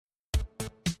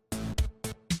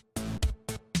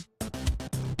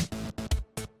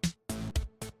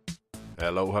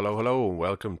Hello, hello, hello.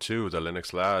 Welcome to the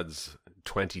Linux Lads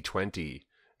 2020.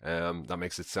 That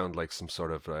makes it sound like some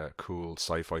sort of cool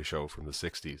sci-fi show from the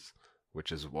 60s,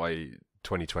 which is why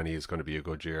 2020 is going to be a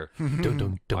good year.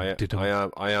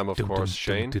 I am, of course,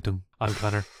 Shane. I'm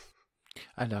Connor.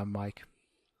 And I'm Mike.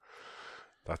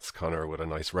 That's Connor with a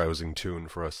nice rousing tune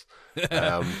for us.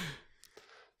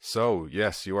 So,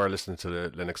 yes, you are listening to the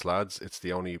Linux Lads. It's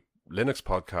the only Linux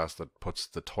podcast that puts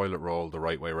the toilet roll the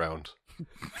right way round.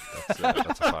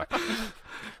 That's a fact.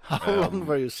 How long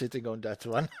were you sitting on that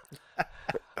one?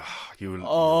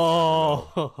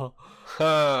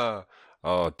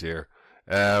 Oh dear.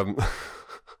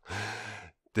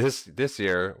 This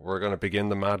year we're going to begin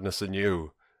the madness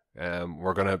anew.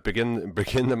 We're going to begin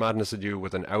the madness anew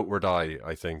with an outward eye,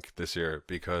 I think, this year,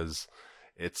 because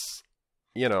it's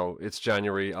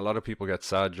January. A lot of people get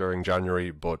sad during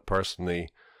January, but personally,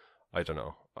 I don't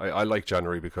know. I like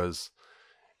January because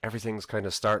everything's kind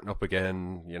of starting up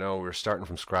again. We're starting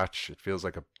from scratch. It feels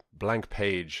like a blank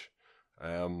page.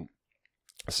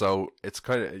 So it's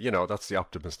kind of, that's the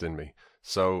optimist in me.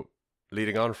 So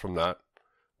leading on from that,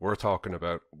 we're talking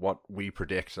about what we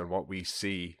predict and what we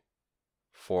see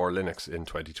for Linux in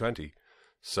 2020.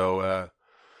 So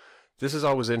this is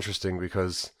always interesting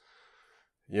because,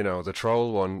 the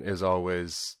troll one is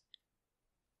always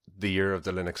the year of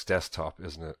the Linux desktop,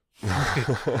 isn't it?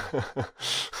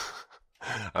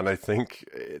 And I think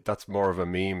that's more of a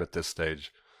meme at this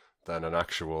stage than an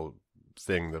actual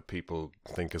thing that people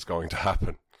think is going to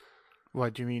happen.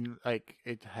 What do you mean? Like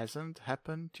it hasn't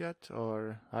happened yet,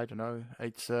 or I don't know.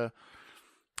 It's a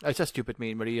stupid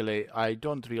meme, really. I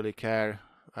don't really care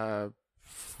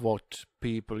what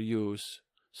people use.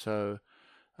 So,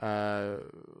 I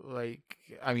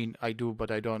mean, I do,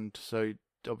 but I don't. So,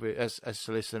 as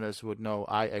listeners would know,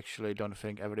 I actually don't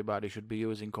think everybody should be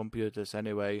using computers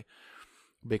anyway,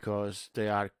 because they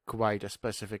are quite a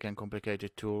specific and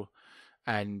complicated tool.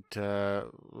 And as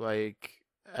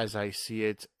I see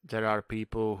it, there are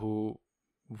people who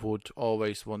would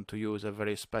always want to use a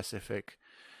very specific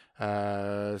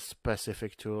tool.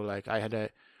 Like I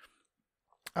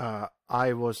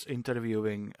was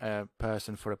interviewing a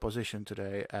person for a position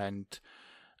today, and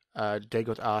they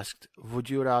got asked, would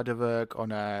you rather work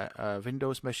on a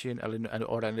Windows machine or a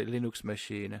Linux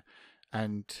machine?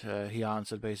 And he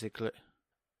answered basically,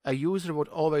 a user would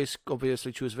always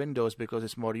obviously choose Windows because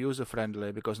it's more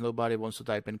user-friendly, because nobody wants to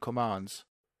type in commands.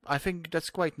 I think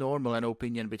that's quite normal, an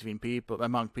opinion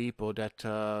among people that,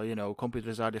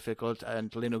 computers are difficult and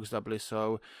Linux doubly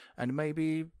so. And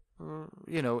maybe,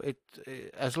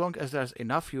 as long as there's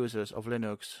enough users of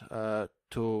Linux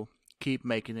to keep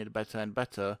making it better and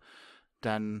better,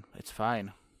 then it's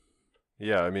fine.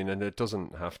 Yeah, I mean, and it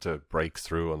doesn't have to break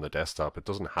through on the desktop. It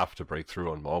doesn't have to break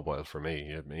through on mobile for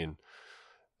me. I mean,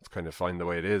 it's kind of fine the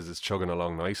way it is. It's chugging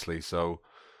along nicely. So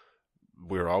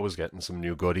we're always getting some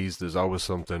new goodies. There's always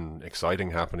something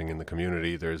exciting happening in the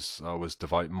community. There's always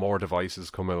more devices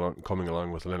coming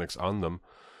along with Linux on them.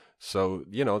 So,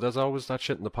 there's always that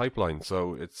shit in the pipeline.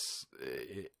 So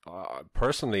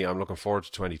personally, I'm looking forward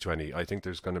to 2020. I think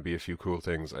there's going to be a few cool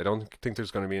things. I don't think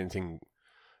there's going to be anything,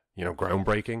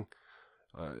 groundbreaking.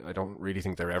 I don't really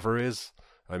think there ever is.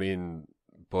 I mean,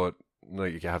 but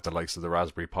you have the likes of the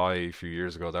Raspberry Pi a few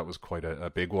years ago. That was quite a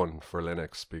big one for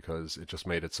Linux because it just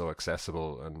made it so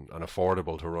accessible and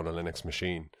affordable to run a Linux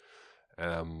machine.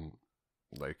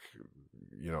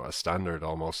 A standard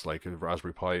almost, like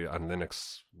Raspberry Pi and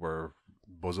Linux were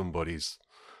bosom buddies.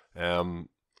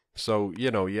 So,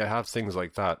 you have things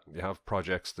like that. You have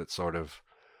projects that sort of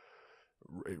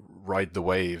ride the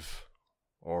wave,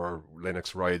 or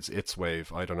Linux rides its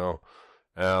wave. I don't know.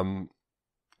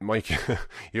 Mike,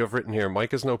 you have written here,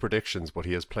 Mike has no predictions, but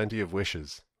he has plenty of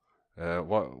wishes.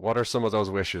 What are some of those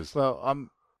wishes? Well,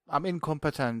 I'm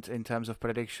incompetent in terms of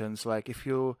predictions. Like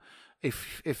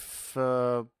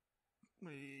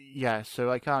so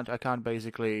I can't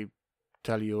basically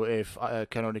tell you if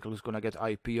Canonical is gonna get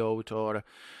IPO'd, or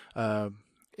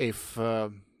if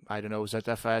I don't know,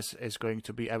 ZFS is going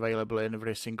to be available in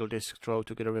every single distro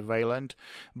together with Wayland.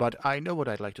 But I know what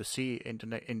I'd like to see in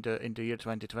the year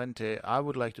 2020. I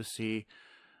would like to see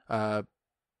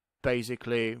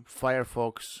basically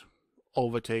Firefox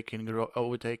overtaking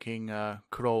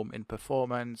Chrome in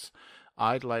performance.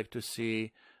 I'd like to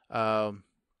see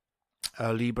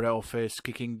LibreOffice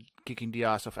kicking the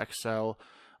ass of Excel.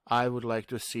 I would like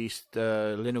to see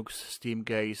the Linux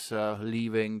Steamgaze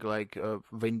leaving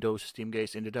Windows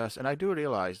Steamgaze in the dust. And I do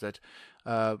realize that,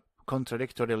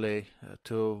 contradictorily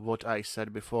to what I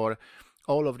said before,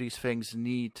 all of these things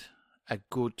need a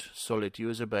good solid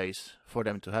user base for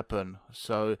them to happen.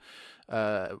 So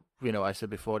I said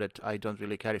before that I don't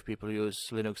really care if people use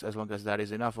Linux as long as there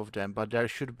is enough of them, but there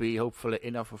should be hopefully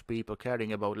enough of people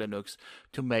caring about Linux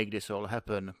to make this all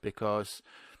happen, because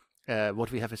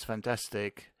what we have is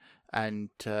fantastic, and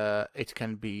it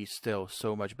can be still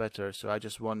so much better. So I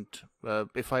just want,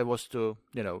 if I was to,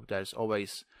 there's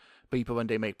always people, when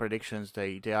they make predictions,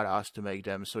 they are asked to make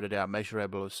them so that they are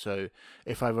measurable. So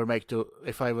if I were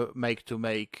to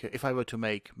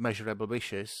make measurable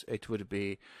wishes, it would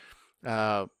be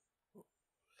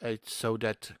it's so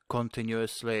that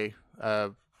continuously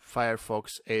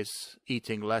Firefox is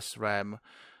eating less RAM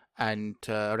and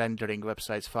rendering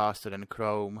websites faster than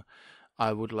Chrome.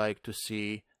 I would like to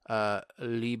see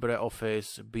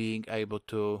LibreOffice being able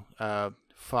to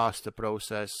faster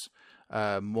process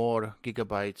more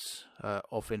gigabytes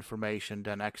of information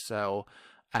than Excel,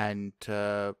 and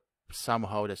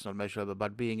somehow that's not measurable,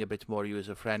 but being a bit more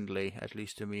user-friendly, at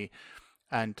least to me.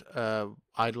 And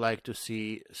I'd like to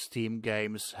see Steam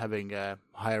games having a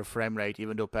higher frame rate,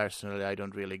 even though personally I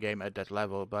don't really game at that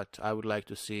level, but I would like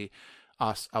to see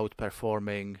us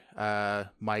outperforming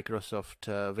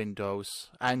Microsoft Windows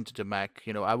and the Mac.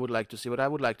 What I would like to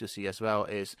see as well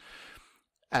is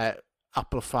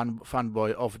Apple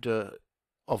fanboy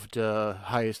of the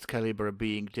highest caliber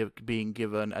being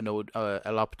given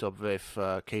a laptop with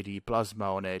KDE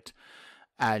Plasma on it,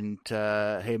 and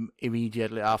him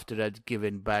immediately after that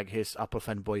giving back his Apple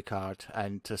fanboy card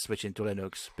and switching to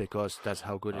Linux, because that's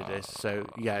how good it is. So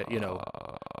yeah, I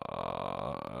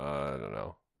don't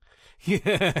know.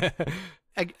 Yeah,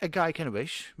 a guy can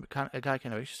wish.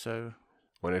 So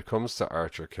when it comes to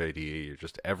Archer KDE, you're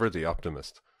just ever the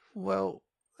optimist. Well,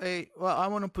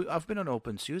 I've been an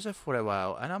OpenSUSE for a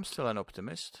while, and I'm still an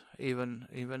optimist. Even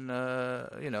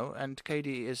and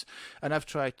KDE is, and I've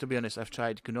tried, to be honest, I've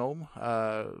tried GNOME.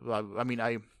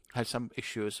 I had some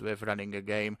issues with running a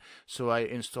game, so I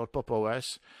installed Pop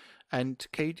OS, and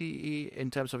KDE in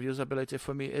terms of usability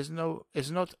for me is not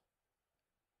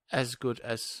as good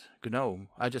as GNOME.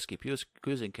 I just keep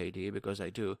using KDE because I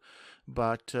do,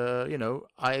 but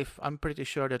I'm pretty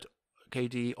sure that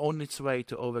KDE, on its way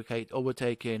to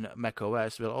overtaking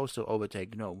macOS, will also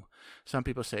overtake GNOME. Some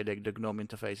people say that the GNOME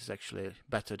interface is actually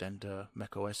better than the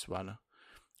macOS one,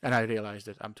 and I realize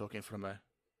that I'm talking from a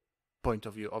point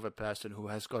of view of a person who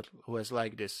has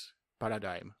like this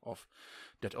paradigm of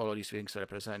that all of these things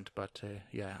represent. But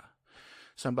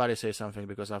somebody say something,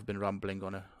 because I've been rambling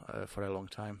on for a long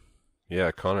time.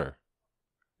 Yeah, Connor,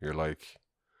 you're like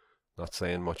not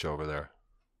saying much over there.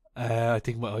 I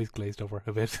think my eyes glazed over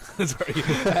a bit. Sorry.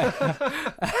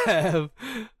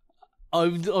 I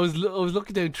was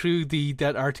looking down through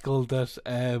that article that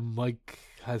Mike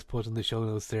has put in the show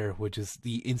notes there, which is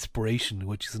the Inspiration,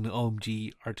 which is an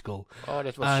OMG article. Oh,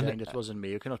 that was Shane. That wasn't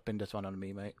me. You cannot pin that one on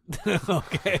me, mate.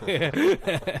 Okay.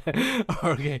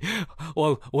 Okay.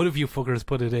 Well, one of you fuckers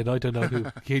put it in. I don't know who.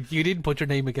 You didn't put your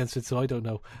name against it, so I don't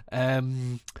know.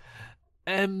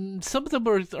 Some of them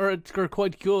are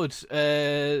quite good.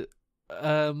 The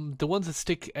ones that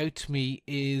stick out to me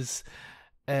is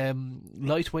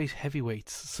lightweight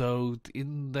heavyweights. So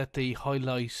in that they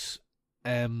highlight,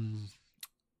 certainly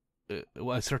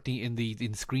in the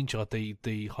screenshot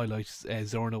they highlight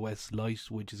Zorn OS Lite,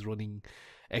 which is running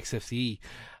XFCE.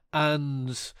 And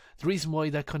the reason why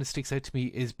that kind of sticks out to me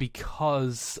is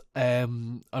because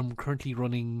I'm currently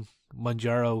running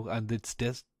Manjaro, and its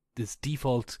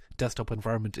default desktop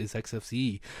environment is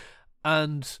XFCE.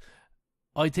 And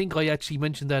I think I actually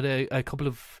mentioned that a couple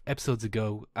of episodes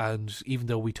ago, and even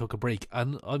though we took a break,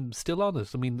 and I'm still on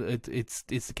it. I mean, it's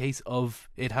the case of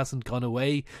it hasn't gone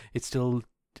away. It's still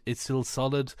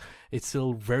solid. It's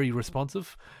still very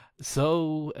responsive.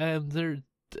 So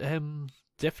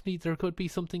definitely there could be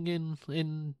something in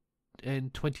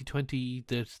 2020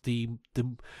 that the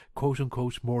quote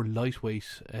unquote more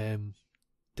lightweight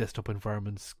desktop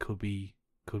environments could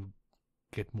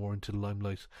get more into the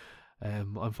limelight.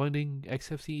 I'm finding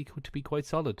XFCE to be quite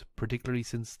solid, particularly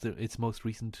since its most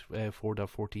recent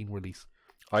 4.14 release.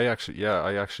 I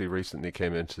actually recently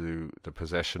came into the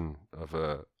possession of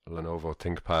a Lenovo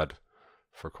ThinkPad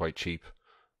for quite cheap,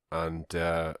 and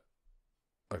I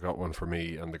got one for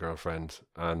me and the girlfriend,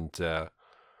 and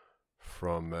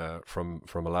from a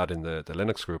lad in the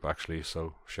Linux group, actually.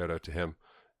 So shout out to him,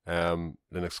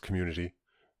 Linux community,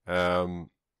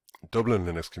 Dublin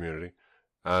Linux community,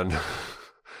 and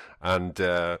and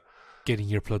getting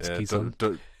your plugs keys on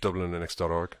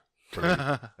DublinLinux.org.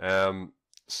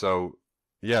 So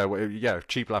yeah,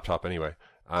 cheap laptop anyway.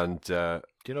 And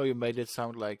you made it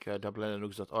sound like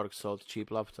DublinLinux.org sold cheap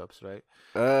laptops, right?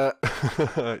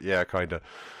 Yeah, kinda.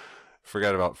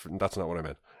 Forget about that's not what I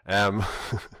meant. Um,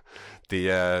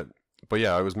 the but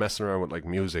yeah, I was messing around with like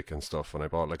music and stuff, and I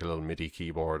bought like a little MIDI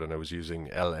keyboard, and I was using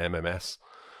LMMS,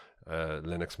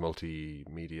 Linux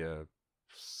Multimedia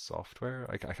Software.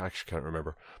 I actually can't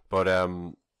remember, but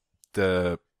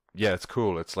the yeah, it's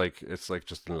cool. It's like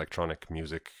just an electronic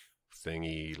music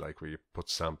thingy, like where you put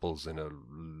samples in a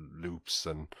loops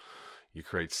and you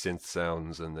create synth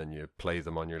sounds, and then you play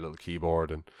them on your little keyboard,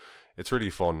 and it's really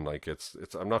fun. Like it's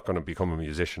I'm not going to become a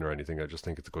musician or anything. I just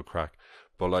think it's a good crack.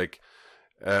 But like,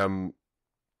 I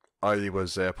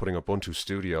was putting Ubuntu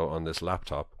Studio on this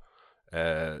laptop,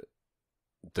 the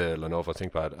Lenovo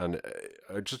ThinkPad, and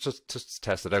just to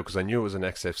test it out because I knew it was an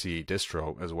XFCE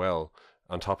distro as well.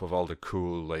 On top of all the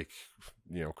cool, like,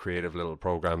 creative little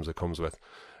programs it comes with,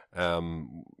 I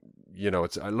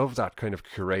love that kind of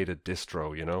curated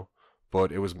distro,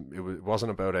 but it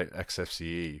wasn't about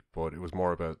XFCE, but it was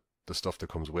more about the stuff that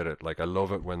comes with it. Like, I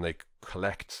love it when they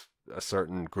collect a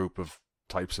certain group of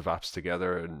types of apps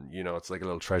together, and it's like a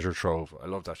little treasure trove. I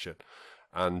love that shit.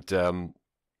 And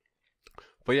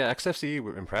but yeah,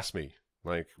 XFCE impressed me,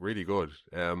 like, really good.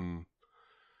 I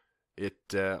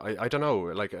don't know,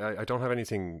 like, I don't have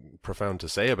anything profound to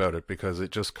say about it because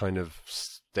it just kind of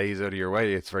stays out of your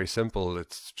way. It's very simple.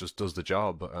 It just does the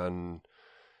job, and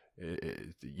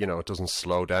it doesn't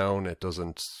slow down. It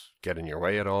doesn't get in your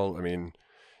way at all. I mean,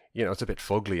 it's a bit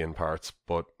fugly in parts,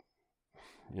 but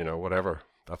whatever.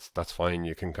 That's fine.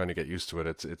 You can kind of get used to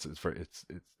it. It's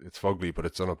fugly, but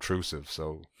it's unobtrusive.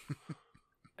 So.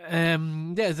 Yeah,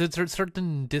 there's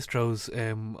certain distros.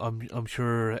 I'm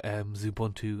sure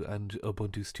Ubuntu and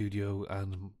Ubuntu Studio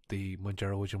and the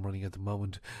Manjaro which I'm running at the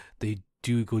moment, they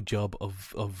do a good job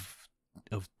of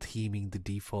theming the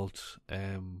default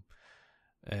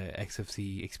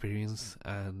XFCE experience,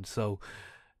 and so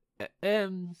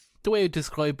the way I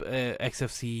describe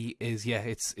XFCE is, yeah,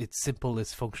 it's simple,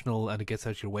 it's functional, and it gets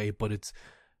out your way, but it's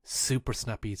super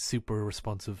snappy, it's super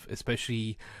responsive,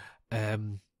 especially.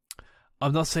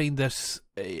 I'm not saying that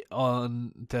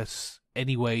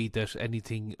anyway that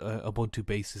anything Ubuntu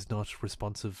based is not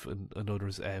responsive, and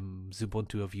others.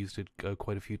 Ubuntu, I've used it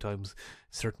quite a few times,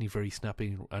 certainly very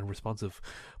snappy and responsive.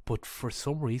 But for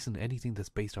some reason, anything that's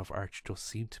based off Arch just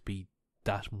seems to be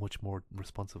that much more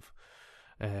responsive.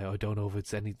 I don't know if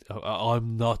it's any.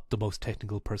 I'm not the most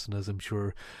technical person, as I'm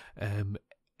sure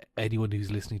anyone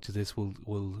who's listening to this will,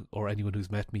 or anyone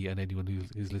who's met me and anyone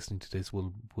who's listening to this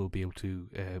will be able to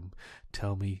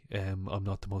tell me I'm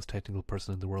not the most technical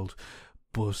person in the world,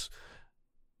 but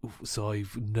so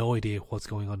I've no idea what's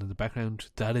going on in the background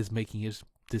that is making it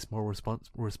this more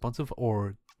responsive,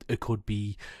 or it could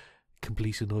be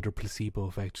complete another placebo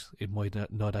effect. It might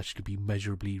not actually be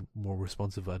measurably more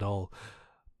responsive at all,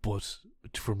 but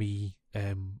for me,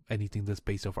 anything that's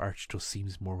based off Arch just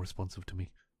seems more responsive to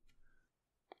me.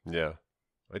 Yeah,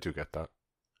 I do get that.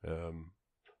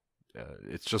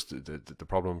 It's just the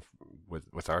problem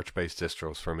with Arch-based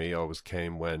distros for me always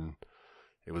came when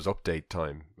it was update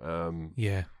time.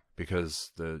 Yeah,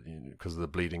 because of the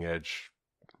bleeding edge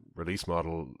release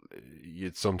model,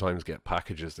 you'd sometimes get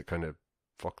packages that kind of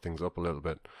fuck things up a little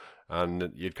bit,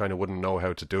 and you kind of wouldn't know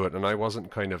how to do it. And I wasn't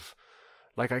kind of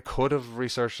like, I could have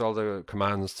researched all the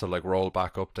commands to like roll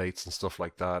back updates and stuff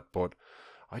like that, but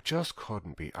I just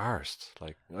couldn't be arsed.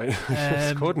 Like, I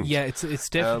just couldn't. Yeah, it's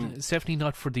definitely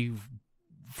not for the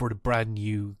brand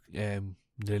new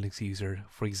Linux user.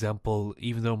 For example,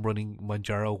 even though I'm running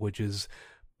Manjaro, which is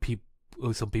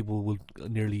some people will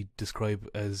nearly describe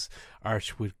as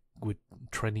Arch with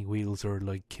training wheels or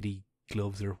like kiddie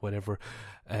gloves or whatever,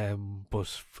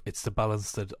 but it's the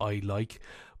balance that I like.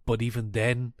 But even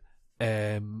then,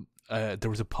 there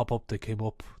was a pop-up that came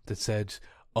up that said,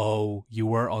 oh, you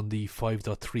were on the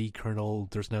 5.3 kernel,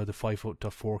 there's now the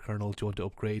 5.4 kernel, do you want to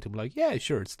upgrade? I'm like, yeah,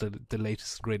 sure, it's the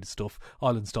latest and greatest stuff,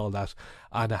 I'll install that.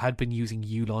 And I had been using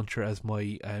uLauncher as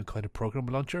my kind of program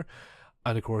launcher,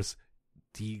 and of course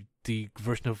the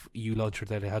version of uLauncher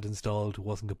that I had installed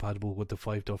wasn't compatible with the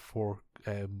 5.4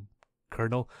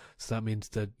 kernel, so that means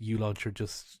that uLauncher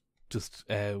just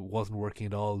wasn't working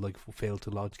at all, like failed to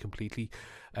launch completely.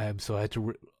 So I had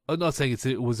to I'm not saying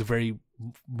it was a very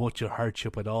much a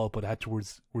hardship at all, but I had to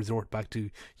resort back to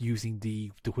using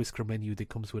the whisker menu that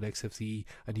comes with XFCE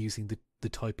and using the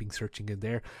typing searching in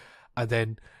there. And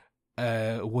then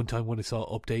one time when I saw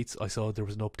updates, I saw there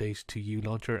was an update to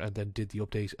uLauncher, and then did the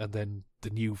update, and then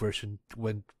the new version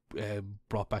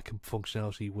brought back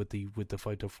functionality with the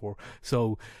 5.4.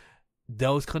 So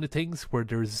those kind of things where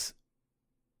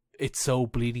it's so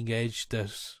bleeding edge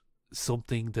that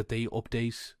something that they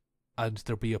update and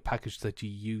there'll be a package that you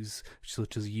use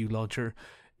such as uLauncher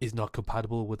is not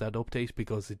compatible with that update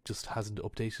because it just hasn't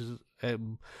updated.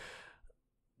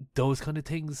 Those kind of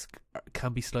things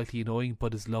can be slightly annoying,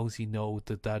 but as long as you know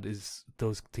that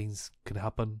those things can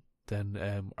happen,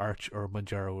 then Arch or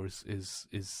Manjaro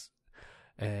is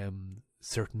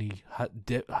certainly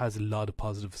has a lot of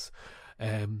positives.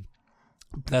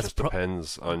 That's just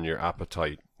depends on your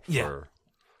appetite for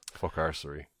fuck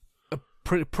arsery.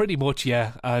 Pretty much,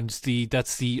 yeah. And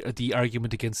that's the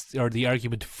argument against, or the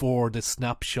argument for the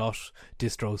snapshot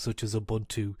distros such as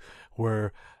Ubuntu,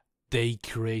 where they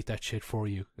create that shit for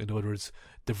you. In other words,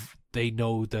 they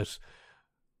know that,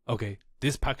 okay,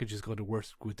 this package is going to work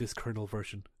with this kernel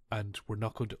version, and we're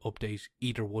not going to update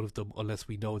either one of them unless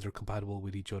we know they're compatible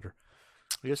with each other.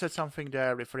 You said something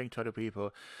there referring to other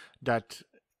people, that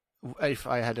if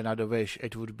I had another wish,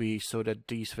 it would be so that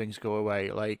these things go away.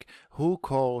 Like, who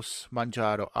calls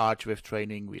Manjaro Arch with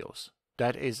training wheels?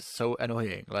 That is so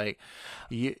annoying. Like,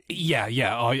 I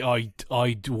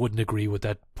wouldn't agree with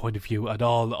that point of view at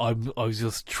all. I was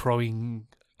just throwing.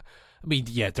 I mean,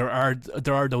 yeah, there are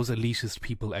those elitist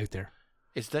people out there.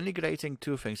 It's denigrating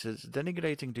two things. It's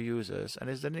denigrating the users, and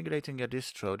it's denigrating a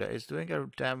distro that is doing a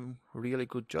damn really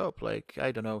good job. Like,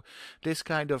 I don't know, this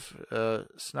kind of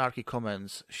snarky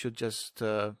comments should just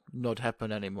not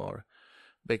happen anymore,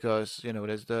 because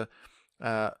there's the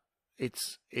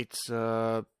it's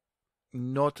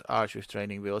not Arch with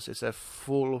training wheels. It's a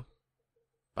full,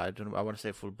 I want to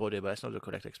say full body, but it's not the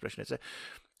correct expression. It's a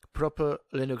proper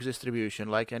Linux distribution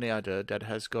like any other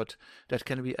that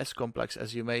can be as complex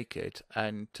as you make it.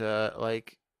 And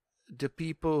like, the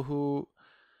people who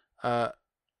the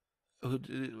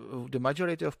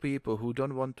majority of people who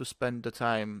don't want to spend the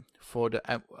time for the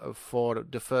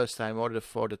first time or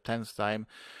for the 10th time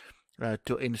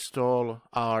to install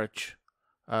Arch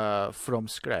from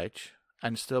scratch,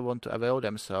 and still want to avail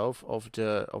themselves of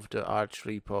the Arch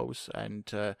repos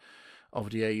and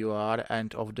of the AUR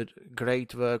and of the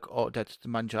great work that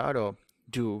Manjaro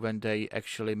do when they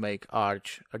actually make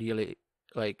Arch really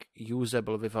like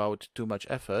usable without too much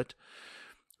effort,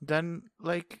 then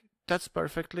like, that's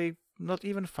perfectly not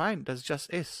even fine. That's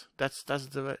just is. That's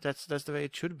the way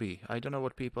it should be. I don't know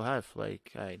what people have.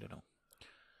 Like, I don't know.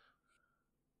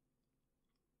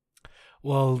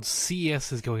 Well,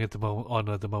 CES is going at the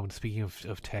moment. Speaking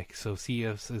of tech, so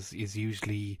CES is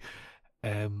usually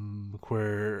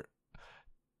where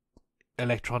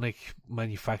electronic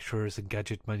manufacturers and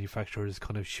gadget manufacturers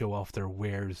kind of show off their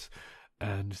wares,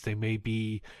 and they may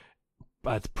be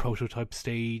at the prototype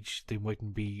stage, they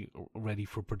mightn't be ready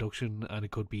for production, and it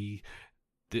could be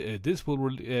this will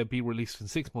be released in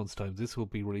 6 months' time, this will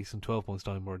be released in 12 months'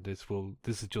 time, or this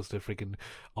is just a freaking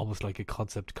almost like a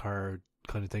concept car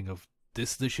kind of thing of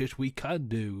this is the shit we can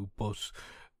do, but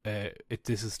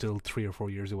this is still 3 or 4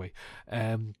 years away.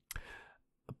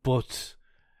 But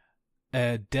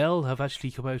Dell have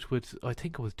actually come out with, I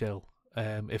think it was Dell.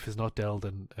 If it's not Dell,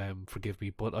 then forgive me.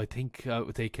 But I think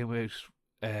they came out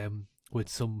with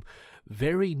some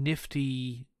very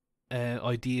nifty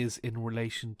ideas in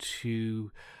relation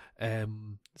to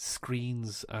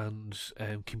screens and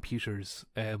computers.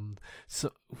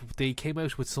 So they came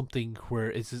out with something where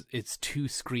it's two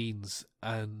screens,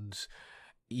 and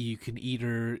you can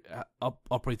either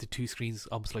operate the two screens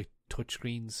almost like touch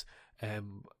screens,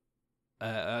 and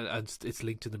it's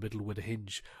linked in the middle with a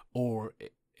hinge, or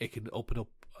it can open up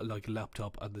like a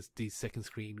laptop, and the second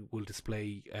screen will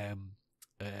display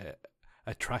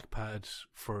a trackpad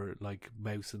for like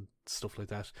mouse and stuff like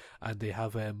that, and they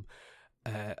have a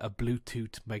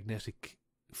Bluetooth magnetic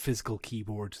physical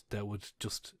keyboard that would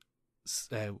just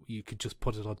you could just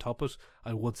put it on top of it,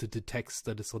 and once it detects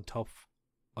that it's on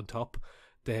top,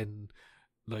 then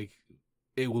like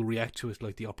it will react to it,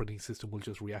 like the operating system will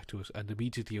just react to it. And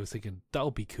immediately I was thinking that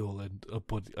would be cool, and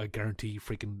but I guarantee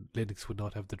freaking Linux would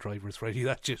not have the drivers for any of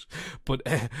that shit. But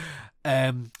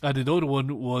and another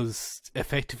one was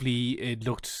effectively, it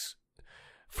looked,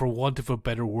 for want of a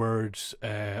better word,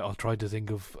 I'll try to think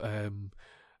of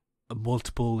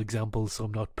multiple examples, so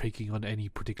I'm not picking on any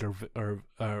particular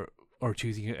or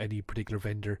choosing any particular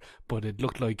vendor, but it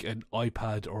looked like an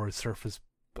iPad or a Surface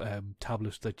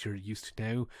tablet that you're used to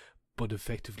now, but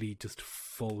effectively just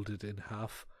folded in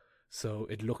half. So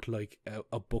it looked like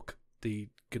a book they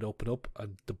could open up,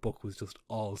 and the book was just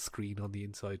all screen on the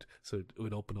inside, so it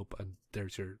would open up and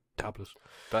there's your tablet.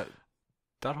 That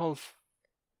whole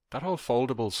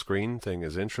foldable screen thing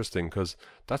is interesting, because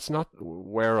that's not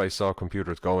where I saw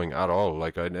computers going at all.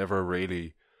 Like, I never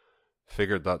really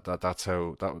figured that's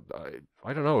how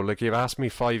I don't know. Like, you've asked me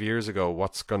 5 years ago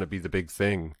what's going to be the big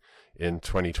thing in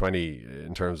 2020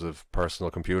 in terms of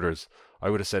personal computers, I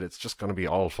would have said it's just going to be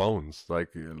all phones. Like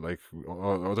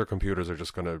other computers are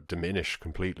just going to diminish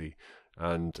completely,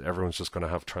 and everyone's just going to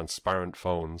have transparent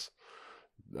phones,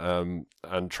 and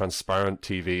transparent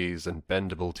TVs and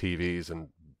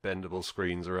bendable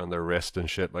screens around their wrist and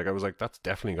shit. Like I was like, that's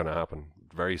definitely going to happen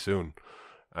very soon.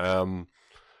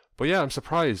 But yeah, I'm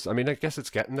surprised. I mean, I guess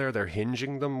it's getting there. They're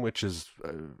hinging them, which is,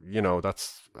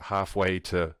 that's halfway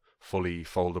to fully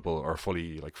foldable or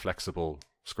fully like flexible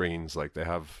screens. Like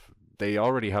they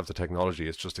already have the technology.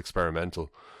 It's just experimental,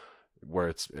 where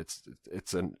it's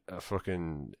a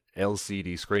fucking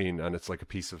LCD screen and it's like a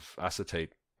piece of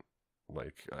acetate,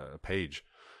 like a page.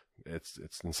 It's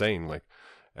insane. Like,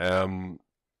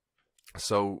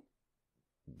 so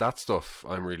that stuff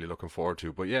I'm really looking forward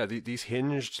to. But yeah, these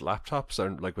hinged laptops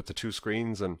are like with the two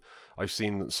screens, and I've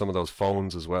seen some of those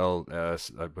phones as well.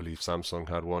 I believe Samsung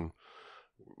had one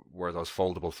where those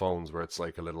foldable phones where it's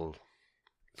like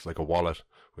a wallet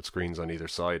with screens on either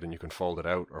side, and you can fold it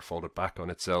out or fold it back on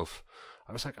itself.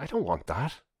 I was like, I don't want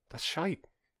that. That's shite.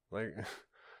 Like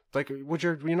would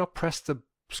you not press the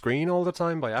screen all the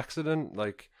time by accident?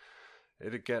 Like,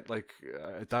 it'd get like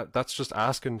that's just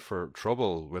asking for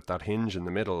trouble with that hinge in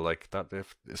the middle, like that.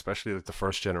 Especially like the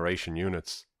first generation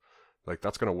units, like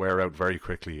that's going to wear out very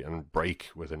quickly and break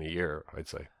within a year, I'd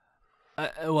say.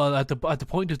 Well, at the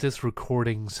point of this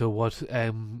recording, so what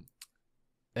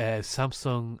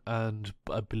Samsung and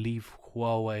I believe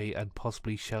Huawei and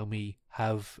possibly Xiaomi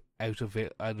have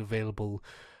available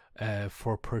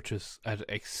for purchase at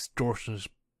extortionate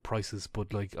prices,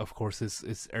 but like of course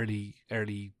it's early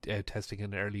testing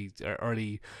and early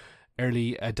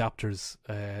adapters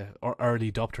or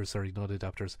early adopters, sorry, not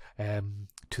adapters,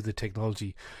 to the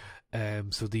technology.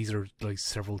 So these are like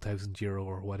several €1,000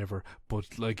 or whatever,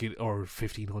 but like or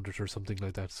 1,500 or something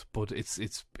like that. But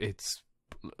it's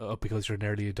because you're an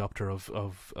early adopter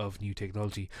of new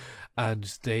technology,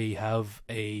 and they have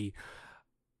a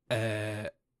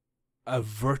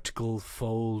vertical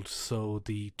fold, so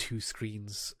the two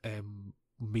screens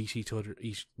meet each other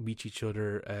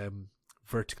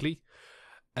vertically.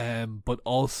 But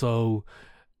also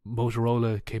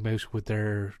Motorola came out with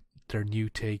their new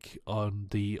take on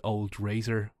the old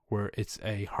Razr, where it's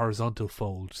a horizontal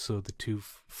fold, so the two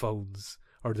phones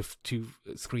or the two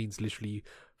screens literally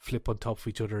flip on top of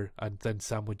each other and then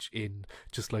sandwich in,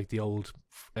 just like the old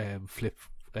flip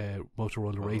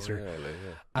Motorola Razr.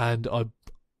 Yeah. And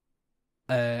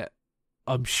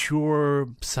I'm sure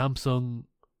Samsung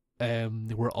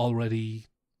were already.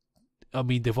 I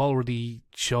mean, they've already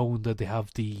shown that they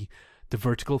have the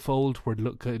vertical fold where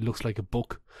it looks like a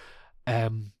book.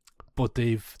 But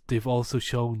they've also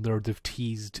shown, or they've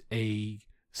teased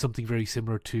something very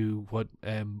similar to what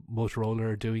Motorola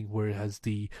are doing, where it has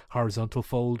the horizontal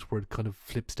fold where it kind of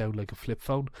flips down like a flip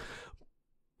phone.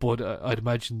 But I'd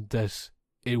imagine that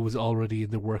it was already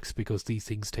in the works, because these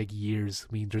things take years.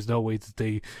 I mean, there's no way that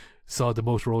they saw the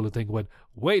Motorola thing and went,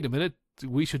 wait a minute,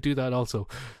 we should do that also.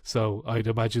 So I'd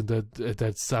imagine that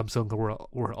Samsung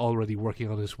were already working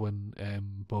on it when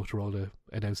Motorola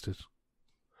announced it.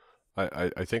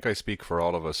 I think I speak for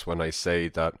all of us when I say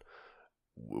that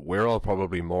we're all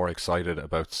probably more excited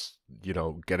about,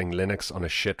 getting Linux on a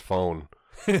shit phone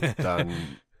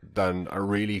than a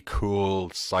really cool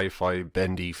sci-fi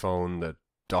bendy phone that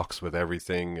docks with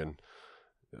everything. And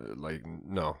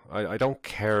no, I don't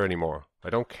care anymore.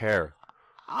 I don't care.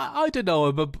 I don't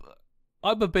know.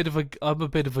 I'm a bit of a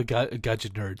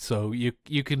gadget nerd, so you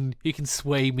can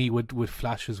sway me with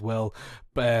Flash as well,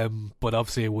 but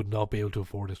obviously I would not be able to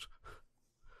afford it.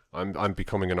 I'm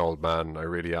becoming an old man. I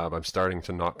really am. I'm starting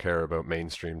to not care about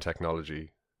mainstream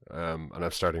technology, and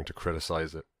I'm starting to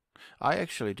criticize it. I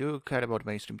actually do care about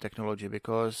mainstream technology,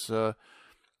 because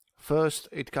first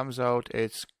it comes out,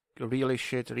 it's really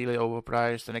shit, really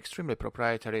overpriced and extremely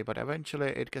proprietary, but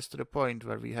eventually it gets to the point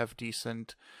where we have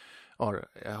decent, or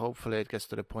hopefully it gets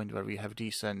to the point where we have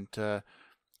decent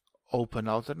open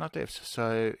alternatives.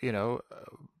 So,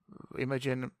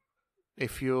 imagine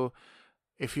if you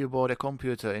bought a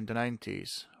computer in the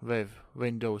 90s with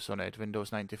Windows on it,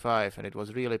 Windows 95, and it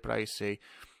was really pricey,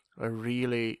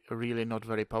 really not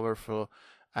very powerful,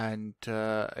 and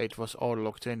it was all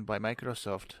locked in by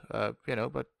Microsoft,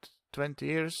 but 20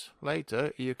 years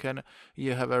later you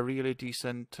have a really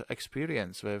decent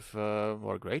experience with,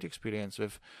 or great experience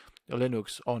with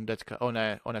Linux on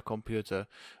a computer.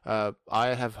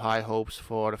 I have high hopes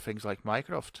for things like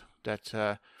Minecraft, that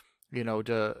the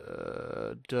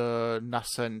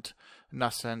nascent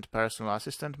personal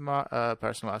assistant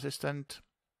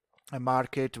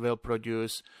market will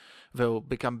produce will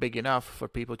become big enough for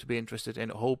people to be interested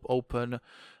in open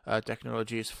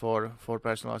technologies for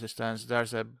personal assistance.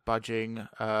 There's a budging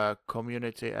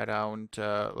community around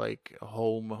like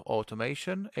home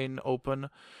automation in open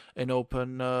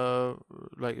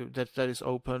like that is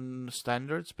open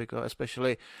standards, because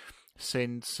especially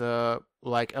since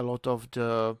like a lot of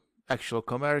the actual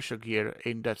commercial gear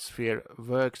in that sphere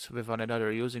works with one another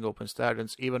using open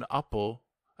standards. Even Apple,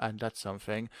 and that's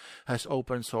something, has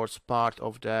open source part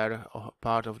of their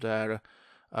HomePod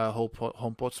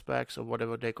specs, or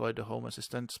whatever they call it, the home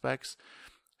assistant specs.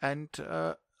 And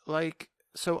like,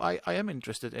 so I am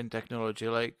interested in technology.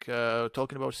 Like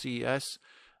talking about CES,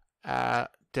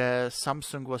 the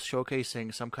Samsung was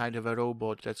showcasing some kind of a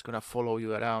robot that's gonna follow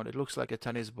you around. It looks like a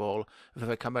tennis ball with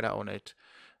a camera on it,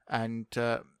 and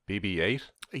BB-8?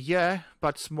 yeah,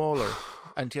 but smaller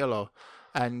and yellow.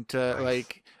 And Nice.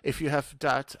 like, if you have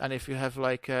that, and if you have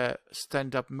like a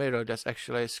stand-up mirror that's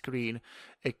actually a screen,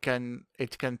 it can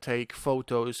take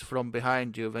photos from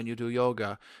behind you when you do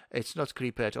yoga. It's not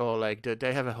creepy at all. Like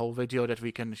they have a whole video that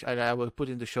we can, and I will put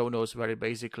in the show notes, where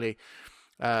basically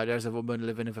there's a woman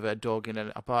living with a dog in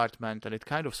an apartment, and it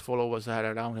kind of follows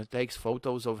her around and takes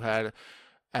photos of her,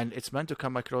 and it's meant to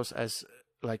come across as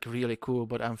like really cool.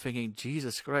 But I'm thinking,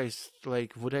 Jesus Christ,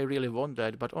 like, would I really want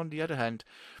that? But on the other hand,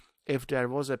 if there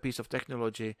was a piece of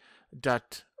technology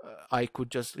that I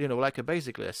could just, like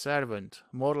basically a servant,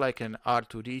 more like an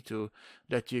R2D2,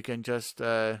 that you can just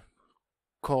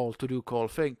call to do cool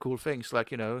things,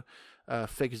 like,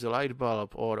 fix the light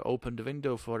bulb, or open the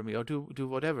window for me, or do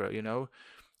whatever,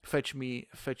 fetch me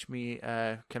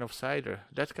kind of cider,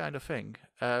 that kind of thing.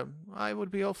 I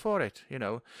would be all for it,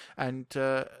 and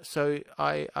so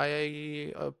I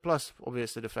plus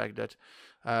obviously the fact that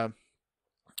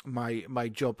my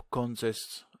job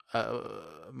consists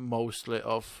mostly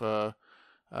of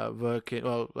working,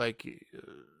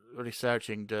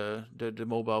 researching the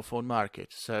mobile phone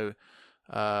market. So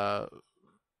I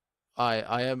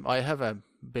have a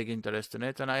big interest in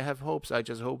it, and I have hopes. I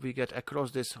just hope we get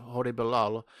across this horrible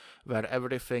lull where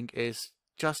everything is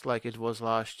just like it was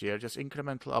last year, just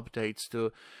incremental updates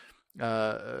to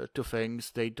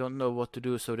things. They don't know what to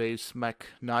do, so they smack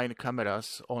 9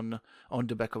 cameras on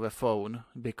the back of a phone,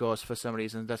 because for some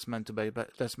reason that's meant to be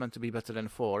better than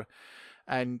 4.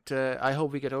 And I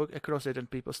hope we get across it,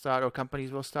 and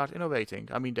companies will start innovating.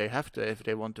 I mean, they have to, if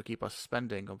they want to keep us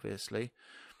spending, obviously.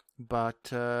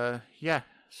 But yeah,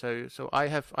 so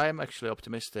I am actually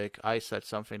optimistic. I said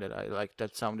something that I like,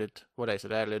 that sounded, what I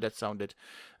said earlier, that sounded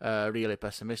really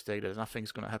pessimistic, that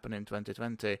nothing's going to happen in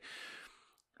 2020.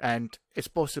 And it's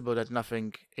possible that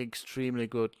nothing extremely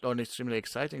good or extremely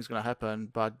exciting is going to happen,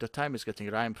 but the time is getting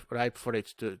ripe for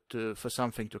it for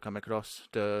something to come across.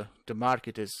 The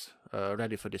market is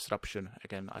ready for disruption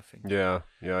again, I think. Yeah,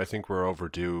 I think we're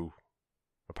overdue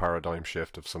a paradigm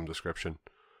shift of some description.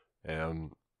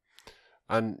 And,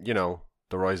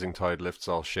 the rising tide lifts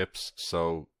all ships,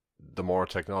 so the more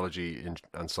technology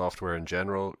and software in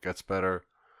general gets better,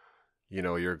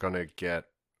 you're going to get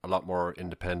a lot more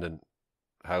independent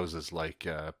houses like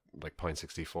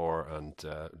Pine64 and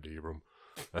Librem.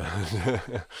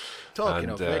 Talking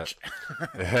of which.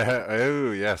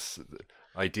 Oh, yes.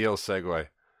 Ideal segue.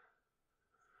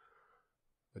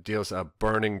 Ideal's a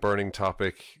burning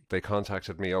topic. They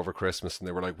contacted me over Christmas and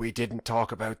they were like, we didn't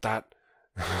talk about that.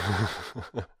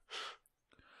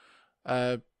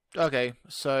 Okay,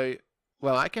 so,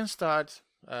 well, I can start.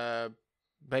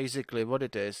 Basically what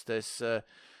it is, this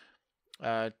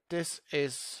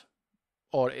is,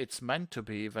 or it's meant to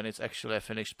be when it's actually a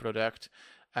finished product,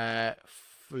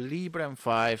 Librem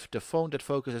 5, the phone that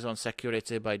focuses on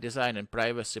security by design and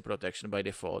privacy protection by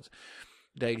default.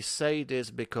 They say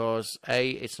this because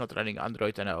it's not running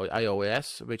Android and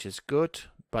iOS, which is good,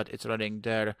 but it's running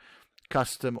their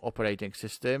custom operating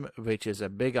system, which is a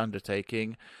big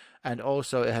undertaking, and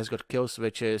also it has got kill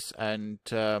switches, and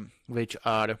which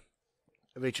are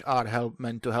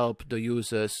meant to help the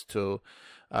users to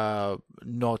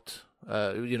not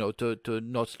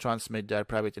transmit their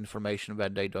private information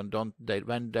when they don't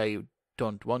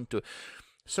want to.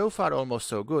 So far, almost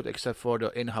so good, except for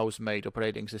the in-house made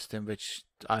operating system, which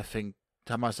I think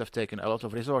that must have taken a lot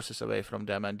of resources away from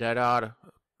them. And there are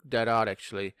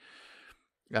actually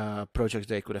projects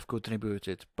they could have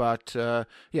contributed. But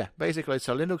yeah, basically it's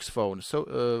a Linux phone,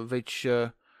 so which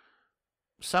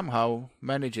somehow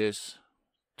manages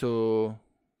to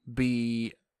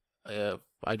be I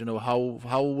don't know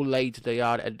how late they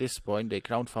are at this point. They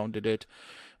crowdfunded it.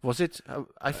 Was it?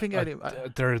 I think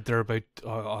they're about.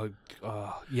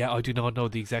 Yeah, I do not know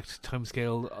the exact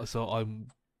timescale, so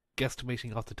I'm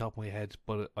guesstimating off the top of my head,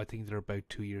 but I think they're about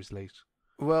 2 years late.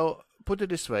 Well, put it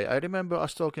this way. I remember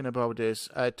us talking about this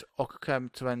at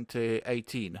OCCAM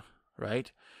 2018,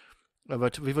 right?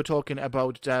 But we were talking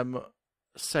about them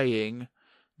saying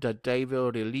that they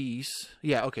will release.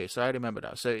 Yeah, okay, so I remember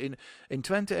now. So in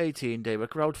 2018, they were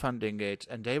crowdfunding it,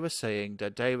 and they were saying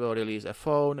that they will release a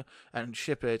phone and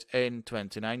ship it in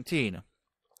 2019,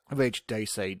 which they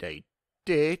say they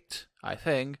did, I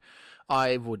think.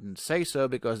 I wouldn't say so,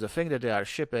 because the thing that they are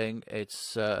shipping,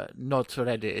 it's not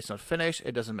ready, it's not finished,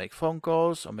 it doesn't make phone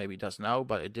calls, or maybe it does now,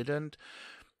 but it didn't.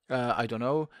 I don't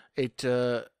know.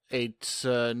 It's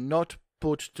not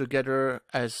put together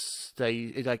as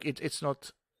it's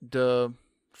not the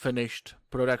finished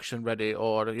production ready,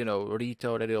 or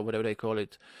retail ready, or whatever they call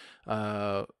it,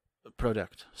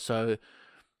 product. So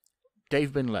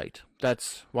they've been late.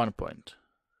 That's one point.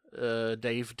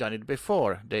 They've done it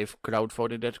before. They've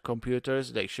crowdfunded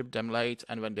computers, they shipped them late,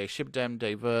 and when they shipped them,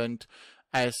 they weren't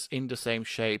as in the same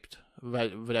shape.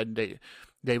 When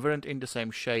they weren't in the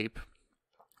same shape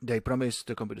they promised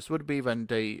the computers would be when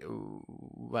they.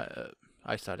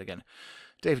 I start again.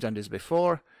 They've done this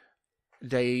before.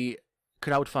 They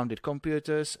crowdfunded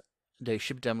computers. They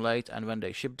shipped them late, and when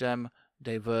they shipped them,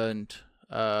 they weren't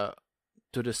to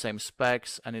the same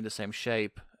specs and in the same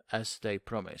shape as they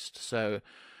promised. So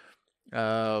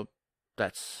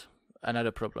that's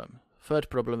another problem. Third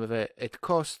problem with it, it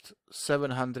cost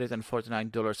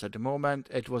 $749 at the moment.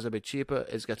 It was a bit cheaper.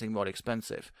 It's getting more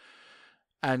expensive.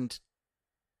 And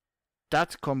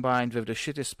that combined with the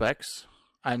shitty specs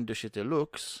and the shitty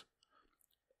looks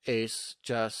is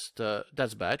just,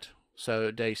 that's bad.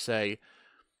 So they say,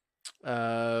 it's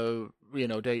a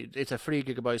 3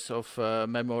 gigabytes of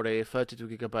memory, 32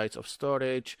 gigabytes of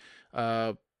storage,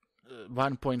 1.5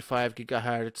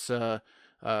 gigahertz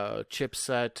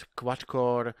chipset, quad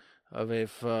core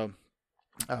with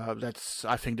that's,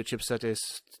 I think the chipset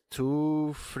is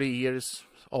 2-3 years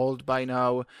old by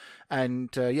now, and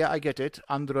yeah, I get it.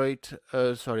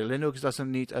 Linux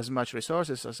doesn't need as much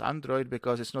resources as Android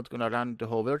because it's not gonna run the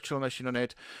whole virtual machine on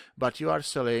it. But you are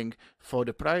selling for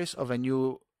the price of a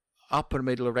new upper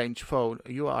middle range phone.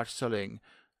 You are selling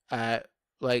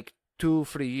like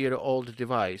 2-3 year old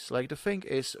device. Like the thing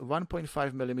is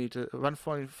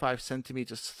 1.5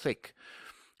 centimeters thick.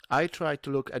 I tried to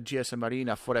look at GSM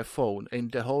Arena for a phone in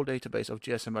the whole database of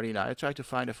GSM Arena. I tried to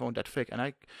find a phone that thick, and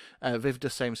I with the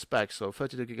same specs, so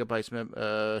 32 gigabytes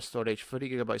storage, 30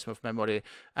 gigabytes of memory,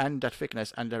 and that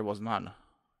thickness, and there was none.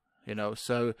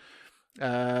 So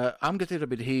I'm getting a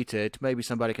little bit heated. Maybe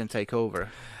somebody can take over.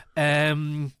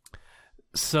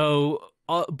 So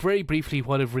very briefly,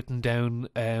 what I've written down,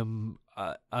 and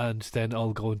then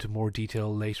I'll go into more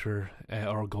detail later,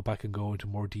 or I'll go back and go into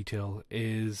more detail,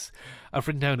 is I've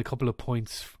written down a couple of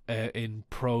points in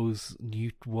pros,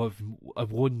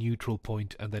 one neutral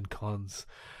point, and then cons.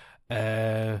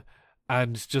 And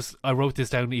just, I wrote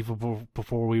this down even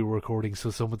before we were recording,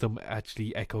 so some of them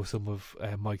actually echo some of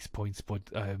Mike's points, but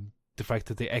the fact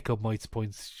that they echo Mike's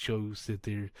points shows that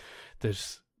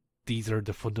these are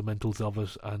the fundamentals of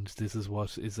it, and this is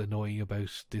what is annoying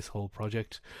about this whole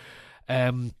project.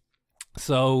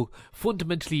 So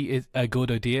fundamentally, it's a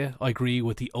good idea. I agree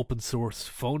with the open source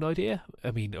phone idea.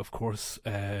 I mean, of course,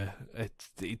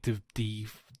 it's the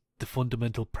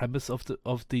fundamental premise of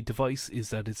the device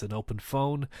is that it's an open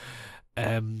phone.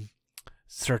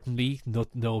 Certainly,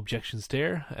 no objections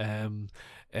there.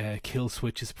 Kill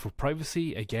switches for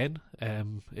privacy again.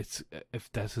 It's if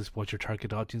that is what your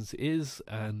target audience is,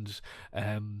 and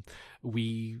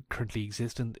we currently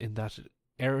exist in that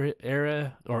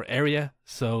area.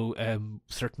 So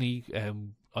certainly,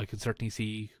 I can certainly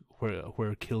see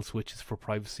where kill switches for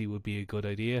privacy would be a good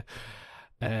idea.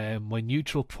 My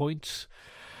neutral point,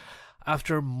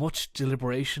 after much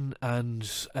deliberation and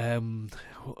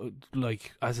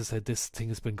like as I said, this thing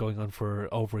has been going on for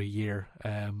over a year,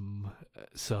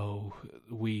 so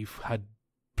we've had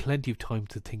plenty of time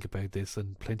to think about this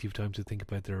and plenty of time to think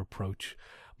about their approach.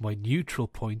 My neutral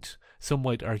point, some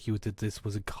might argue that this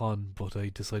was a con, but I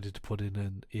decided to put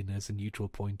in as a neutral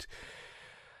point.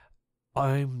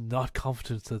 I'm not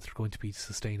confident that they're going to be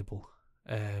sustainable,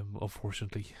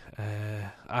 unfortunately,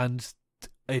 and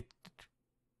it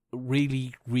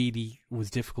really, really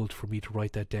was difficult for me to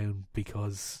write that down,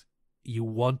 because you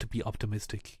want to be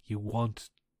optimistic, you want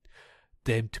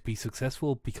them to be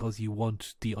successful, because you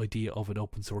want the idea of an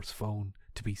open source phone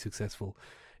to be successful.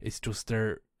 It's just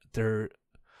their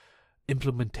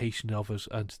implementation of it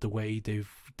and the way they've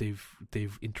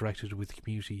interacted with the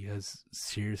community has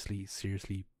seriously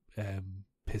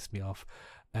pissed me off,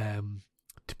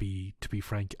 to be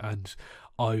frank. And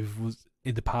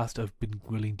in the past I've been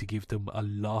willing to give them a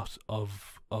lot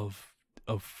of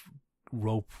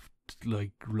rope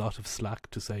like a lot of slack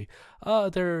to say,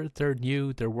 they're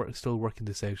new, they're still working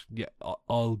this out. Yeah,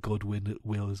 all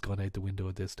goodwill has gone out the window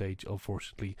at this stage,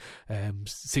 unfortunately.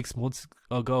 6 months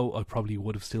ago, I probably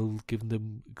would have still given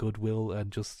them goodwill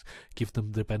and just give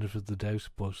them the benefit of the doubt,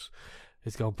 but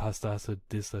it's gone past that at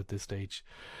this stage.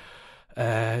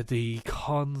 The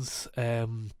cons, they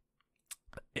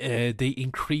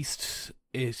increased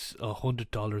it $100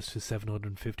 to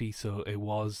 $750. So it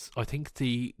was, I think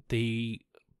the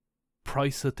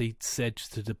price that they said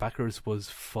to the backers was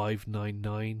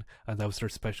 $599, and that was their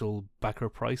special backer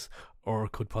price, or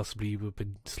it could possibly have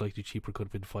been slightly cheaper, could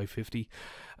have been $550.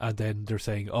 And then they're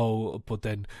saying, but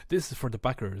then this is for the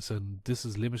backers and this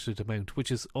is limited amount,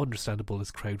 which is understandable as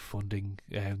crowdfunding,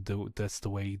 and that's the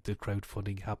way the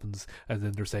crowdfunding happens. And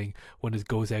then they're saying when it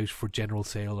goes out for general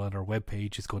sale on our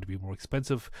webpage, it's going to be more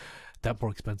expensive. That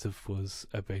more expensive was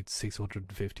about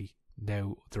 $650.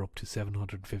 Now they're up to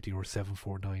 $750 or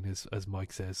 $749, as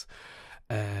Mike says.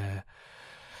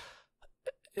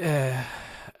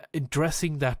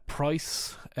 Addressing that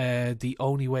price, the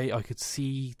only way I could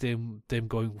see them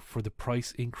going for the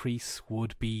price increase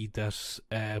would be that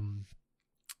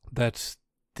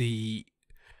they're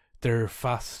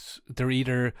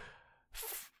either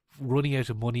running out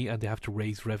of money and they have to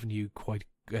raise revenue quite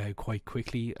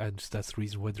quickly, and that's the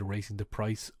reason why they're raising the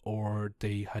price, or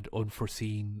they had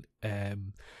unforeseen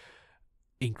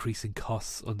increase in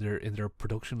costs in their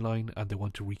production line and they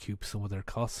want to recoup some of their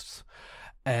costs.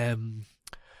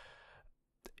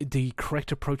 The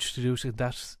correct approach to do it in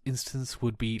that instance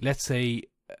would be, let's say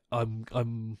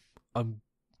I'm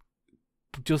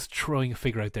just throwing a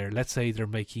figure out there. Let's say they're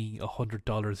making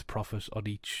 $100 profit on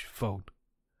each phone,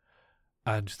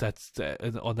 and that's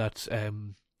on that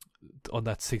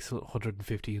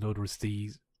 650. In other words,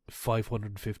 the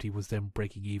 550 was them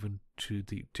breaking even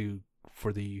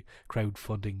for the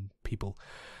crowdfunding people.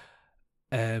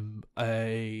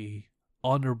 A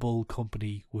honourable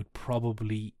company would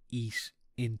probably eat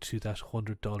into that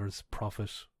 $100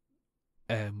 profit,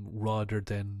 rather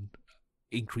than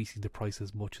increasing the price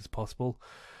as much as possible.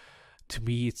 To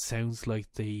me, it sounds like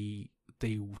they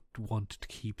want to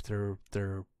keep their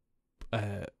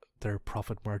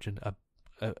profit margin.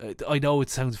 I know it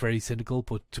sounds very cynical,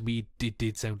 but to me it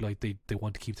did sound like they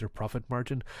want to keep their profit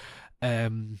margin.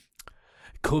 It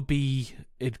could be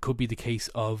the case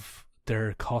of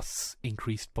their costs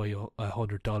increased by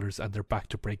 $100 and they're back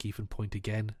to break-even point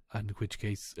again, and in which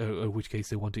case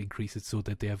they want to increase it so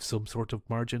that they have some sort of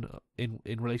margin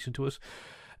in relation to it.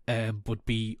 But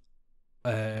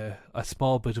a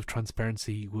small bit of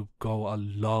transparency would go a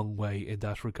long way in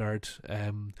that regard.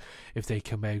 If they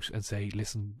come out and say,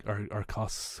 listen, our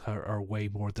costs are way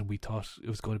more than we thought it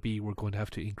was going to be, we're going to have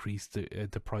to increase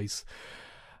the price.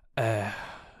 I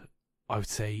would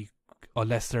say,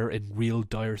 unless they're in real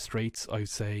dire straits, I would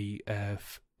say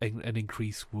an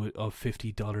increase of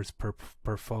 $50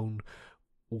 per phone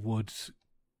would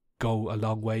go a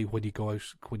long way when you go out,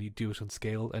 when you do it on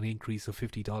scale. An increase of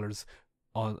 $50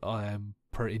 on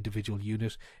per individual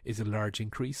unit is a large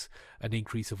increase. An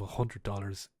increase of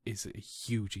 $100 is a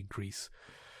huge increase.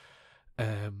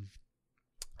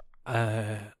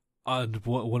 And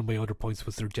one of my other points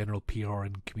was their general PR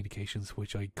and communications,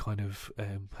 which I kind of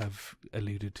have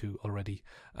alluded to already.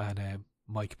 And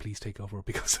Mike, please take over,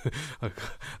 because I'm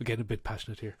getting a bit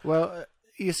passionate here. Well,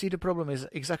 you see, the problem is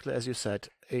exactly as you said.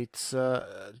 It's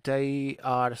they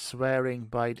are swearing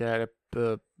by their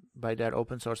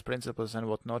open source principles and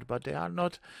whatnot, but they are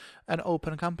not an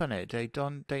open company. They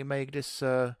make this.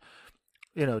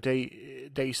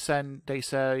 They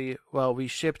say, well, we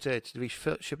shipped it. We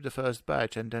shipped the first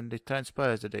batch, and then it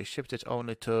transpires that they shipped it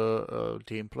only to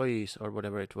the employees or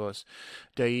whatever it was.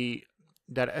 Their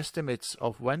estimates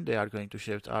of when they are going to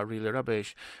ship are really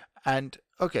rubbish. And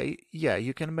okay, yeah,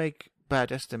 you can make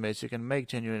bad estimates, you can make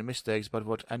genuine mistakes, but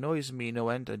what annoys me no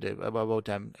end about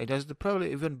them, it is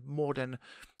probably even more than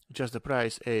just the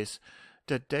price, is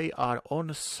that they are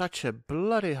on such a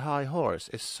bloody high horse.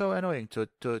 It's so annoying to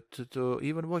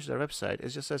even watch their website. It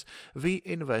just says, we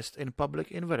invest in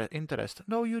public interest.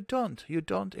 No, you don't. You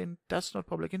don't. That's not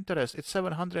public interest. It's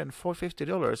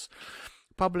 $750.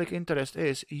 Public interest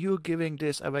is you giving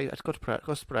this away at cost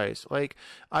price. Like,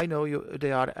 I know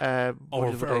they are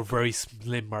or very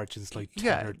slim margins, like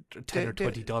 $10 or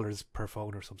 $20 per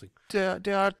phone or something.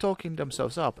 They are talking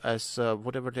themselves up as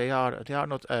whatever they are. They are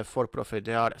not for profit.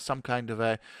 They are some kind of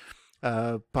a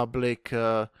public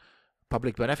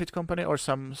benefit company or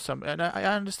some. And I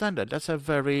understand that. That's a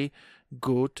very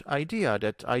good idea.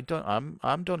 That I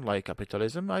don't like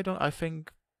capitalism. I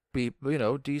think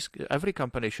people, every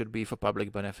company should be for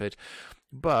public benefit,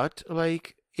 but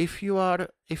like, if you are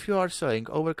selling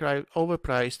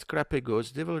overpriced crappy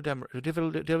goods, deliver them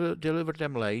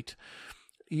late,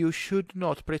 you should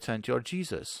not pretend you're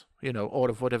Jesus, or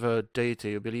of whatever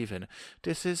deity you believe in.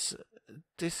 This is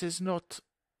not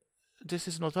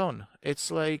on.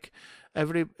 It's like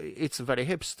it's very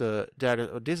hipster.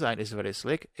 Their design is very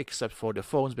slick, except for the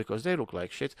phones because they look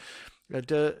like shit.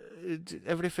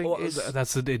 Everything is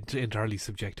that's entirely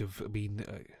subjective. I mean,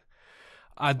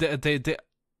 and and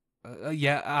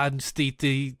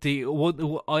the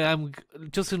one I am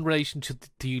just in relation to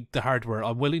the hardware.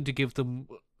 I'm willing to give them.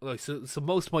 So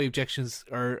most of my objections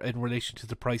are in relation to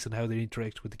the price and how they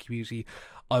interact with the community.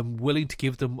 I'm willing to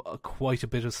give them quite a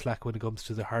bit of slack when it comes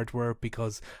to the hardware,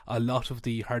 because a lot of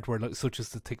the hardware, such as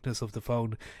the thickness of the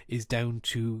phone, is down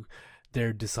to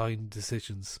their design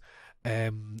decisions.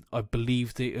 I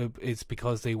believe it's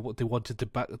because they wanted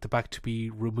the back to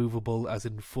be removable, as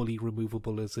in fully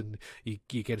removable, as in you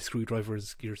get a screwdriver.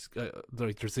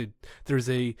 There's a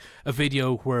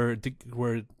video where the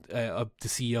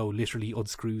CEO literally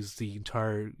unscrews the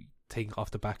entire thing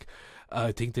off the back.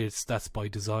 I think that's by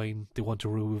design. They want a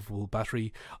removable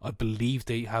battery. I believe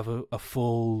they have a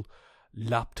full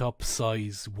laptop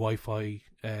size Wi-Fi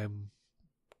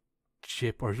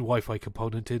chip or Wi-Fi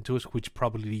component into it, which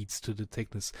probably leads to the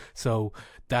thickness. So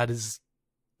that is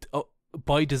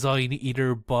by design,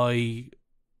 either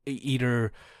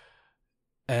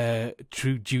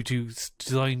due to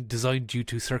design due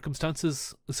to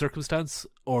circumstance,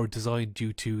 or design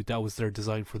due to that was their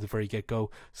design from the very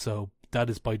get-go. So that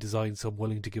is by design. So I'm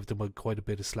willing to give them quite a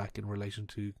bit of slack in relation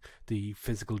to the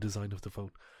physical design of the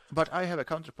phone. But I have a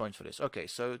counterpoint for this. Okay,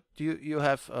 so you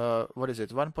have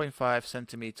 1.5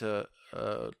 centimeter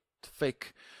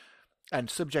thick and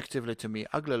subjectively to me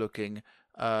ugly looking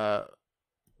Librem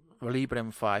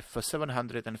 5 for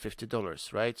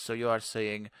 $750, right? So you are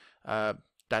saying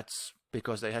that's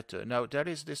because they had to. Now there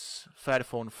is this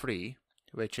Fairphone 3,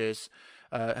 which is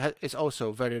it's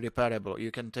also very repairable.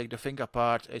 You can take the thing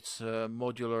apart. It's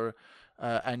modular,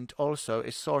 and also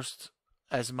it's sourced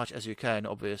as much as you can,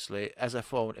 obviously. As a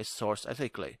phone, it's sourced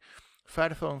ethically.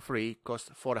 Fairphone 3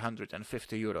 cost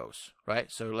 €450, right?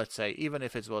 So let's say even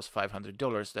if it was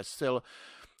 $500, that's still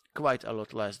quite a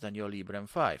lot less than your Librem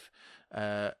 5.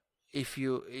 They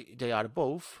are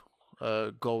both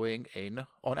going in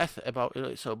on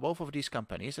so both of these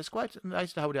companies, it's quite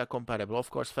nice how they are comparable. Of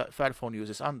course, Fairphone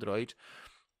uses Android,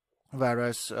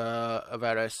 whereas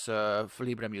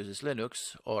Librem uses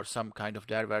Linux or some kind of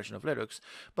their version of Linux.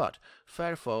 But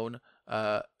Fairphone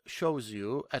shows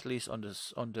you, at least on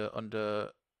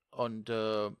their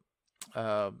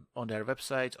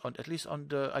website,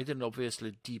 I didn't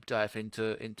obviously deep dive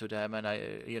into them, and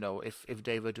if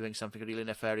they were doing something really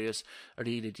nefarious,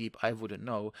 really deep, I wouldn't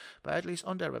know. But at least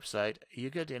on their website, you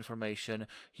get the information,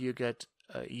 you get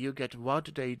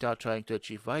what they are trying to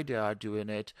achieve, why they are doing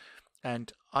it.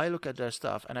 And I look at their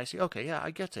stuff and I say, okay, yeah,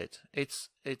 I get it. It's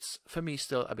for me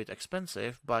still a bit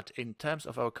expensive, but in terms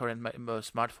of our current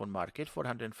smartphone market,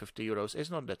 €450 is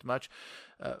not that much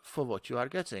for what you are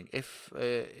getting.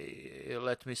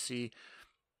 Let me see.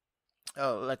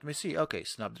 Okay,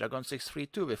 Snapdragon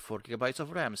 632 with 4 GB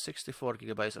of RAM, 64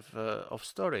 GB of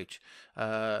storage,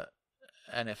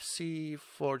 NFC,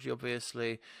 4G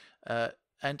obviously,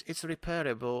 and it's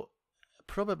repairable.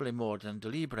 Probably more than the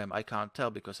Librem. I can't tell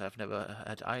because I've never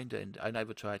had either, and I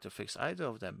never tried to fix either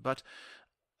of them. But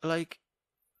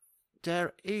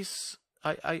there is,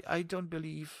 I don't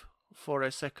believe for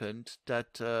a second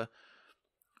that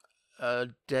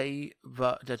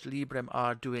Librem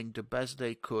are doing the best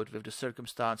they could with the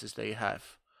circumstances they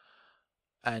have.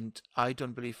 And I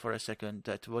don't believe for a second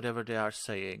that whatever they are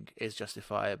saying is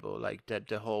justifiable, like that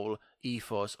the whole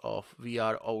ethos of we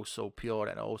are also pure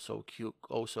and also cute,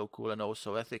 also cool and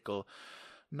also ethical.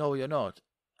 No, you're not.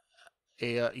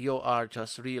 You are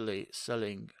just really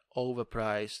selling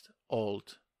overpriced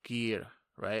old gear,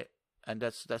 right? And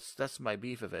that's my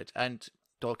beef of it. And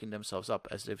talking themselves up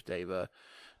as if they were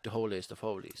the holiest of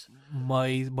holies.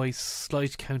 My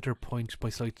slight counterpoint, my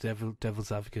slight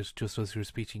devil's advocate, just as you're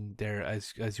speaking there,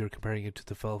 as you're comparing it to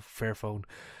the Fairphone,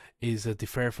 is that the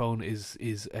Fairphone is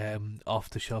off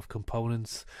the shelf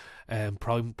components,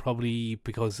 probably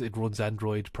because it runs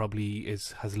Android, probably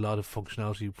has a lot of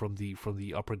functionality from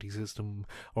the operating system,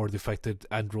 or the fact that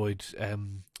Android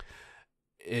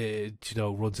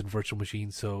runs in virtual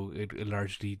machines, so it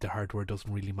largely the hardware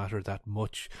doesn't really matter that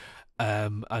much.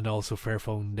 And also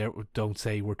Fairphone don't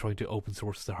say we're trying to open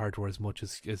source the hardware as much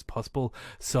as possible.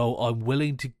 So I'm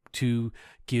willing to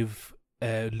give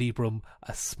Librem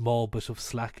a small bit of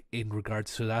slack in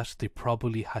regards to that. They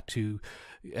probably had to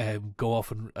go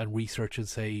off and research and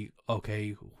say,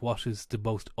 okay, what is the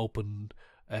most open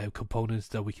components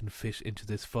that we can fit into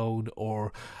this phone,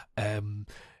 or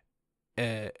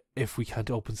if we can't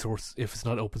open source, if it's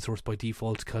not open source by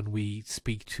default, can we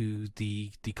speak to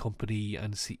the company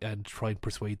and see and try and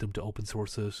persuade them to open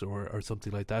source it, or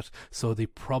something like that. So they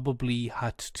probably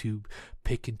had to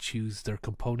pick and choose their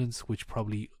components, which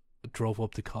probably drove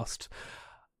up the cost,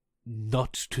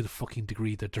 not to the fucking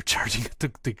degree that they're charging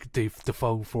the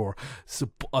phone for. So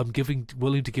I'm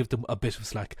willing to give them a bit of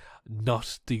slack,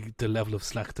 not the level of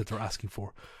slack that they're asking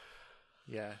for.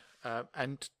 Yeah,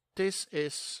 and this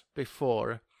is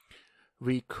before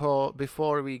we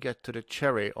get to the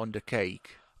cherry on the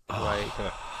cake, right?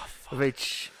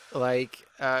 Which, like,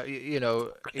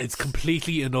 it's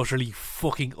completely and utterly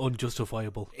fucking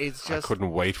unjustifiable. It's just, I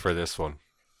couldn't wait for this one.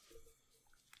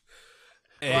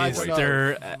 Words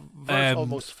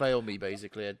almost fail me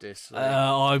basically at this.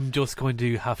 I'm just going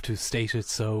to have to state it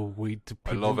so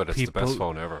I love it. It's the best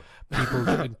phone ever.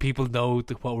 People know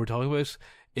that what we're talking about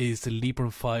is the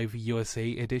Librem 5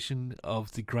 USA edition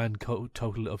of the grand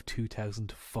total of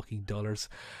 $2,000 fucking dollars.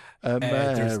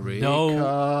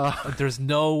 There's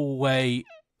no way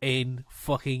in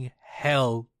fucking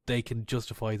hell they can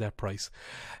justify that price.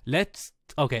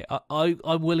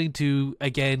 I'm willing to,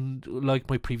 again, like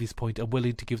my previous point, I'm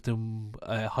willing to give them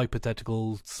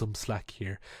hypothetical some slack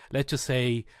here. Let's just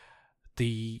say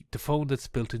the phone that's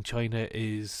built in China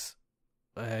is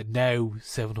now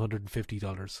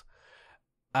 $750,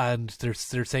 and they're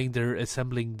saying they're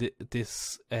assembling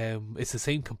this. It's the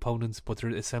same components, but they're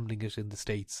assembling it in the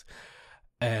States.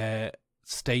 The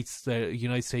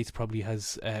United States probably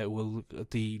has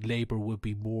the labor will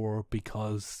be more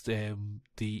because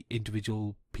the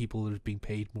individual people are being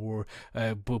paid more,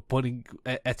 but putting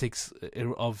ethics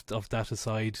of that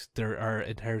aside, there are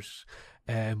inherent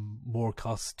more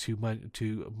costs to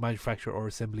manufacture or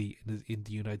assembly in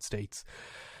the United States.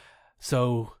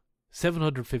 So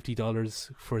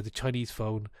 $750 for the Chinese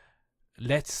phone.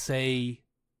 Let's say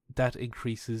that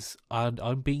increases, and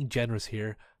I'm being generous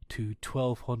here, to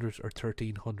 $1,200 or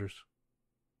 $1,300.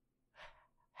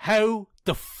 How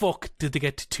the fuck did they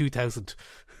get to 2,000?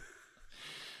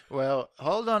 Well,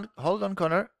 hold on,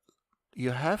 Connor.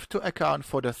 You have to account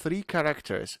for the three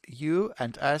characters, U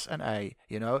and S and A.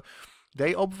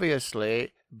 They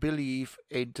obviously believe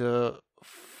in the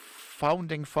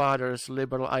founding fathers'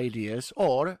 liberal ideas,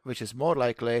 or, which is more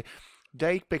likely,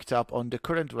 they picked up on the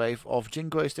current wave of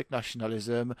jingoistic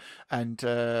nationalism and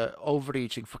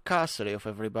overreaching facacity of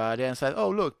everybody, and said, "Oh,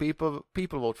 look, people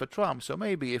vote for Trump, so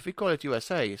maybe if we call it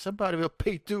USA, somebody will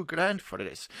pay $2,000 for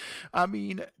this." I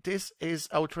mean, this is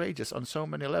outrageous on so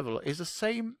many levels. It's the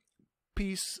same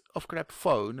piece of crap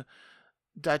phone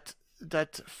that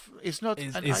is not.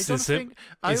 Is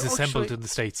assembled in the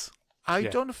States. I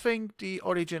don't think the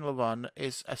original one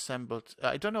is assembled.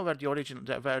 I don't know where the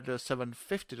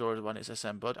 $750 one is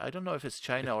assembled. I don't know if it's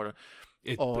China or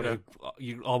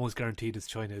you're almost guaranteed it's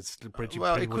China. It's pretty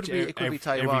it could be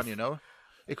Taiwan.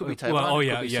 It could be Taiwan. It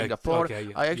could be Singapore.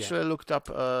 Okay, I actually looked up.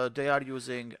 They are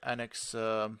using NX.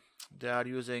 They are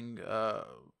using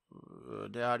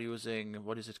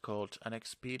what is it called?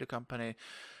 NXP, the company.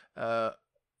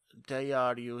 They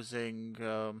are using.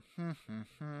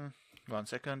 1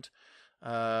 second.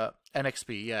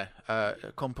 NXP,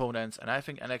 components, and I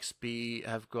think NXP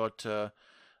have got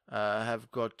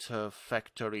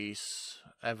factories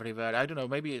everywhere. I don't know.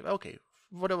 Maybe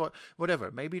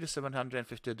whatever. Maybe the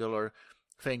 $750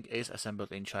 thing is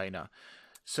assembled in China.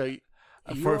 So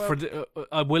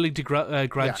I'm willing to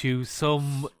grant you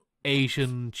some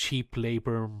Asian cheap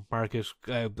labor market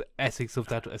ethics of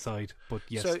that aside, but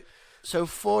yes. So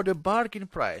for the bargain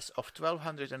price of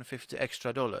 $1,250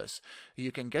 extra,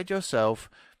 you can get yourself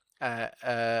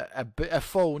a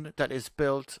phone that is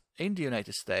built in the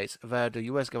United States, where the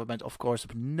US government, of course,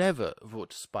 never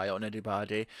would spy on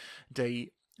anybody.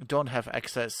 They don't have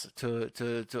access to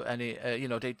any,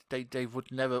 they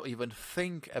would never even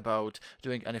think about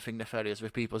doing anything nefarious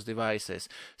with people's devices.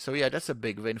 So yeah, that's a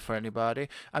big win for anybody.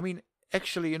 I mean,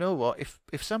 actually, you know what?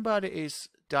 If somebody is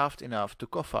daft enough to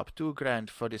cough up $2,000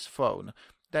 for this phone,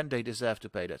 then they deserve to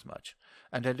pay that much,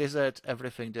 and they deserve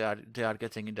everything they are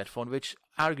getting in that phone, which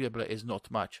arguably is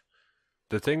not much.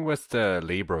 The thing with the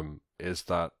Librem is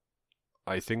that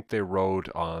I think they rode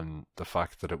on the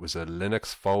fact that it was a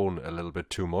Linux phone a little bit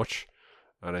too much,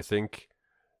 and I think,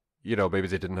 maybe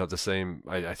they didn't have the same.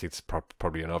 I think it's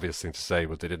probably an obvious thing to say,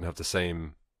 but they didn't have the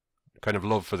same kind of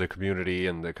love for the community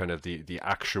and the kind of the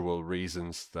actual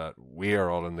reasons that we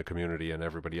are all in the community and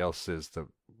everybody else is, that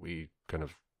we kind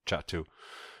of chat to.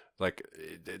 Like,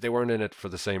 they weren't in it for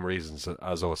the same reasons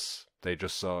as us. They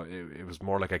just saw it was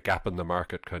more like a gap in the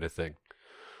market kind of thing.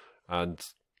 And,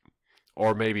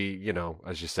 or maybe, you know,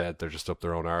 as you said, they're just up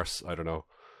their own arse. I don't know.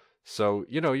 So,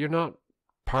 you know, you're not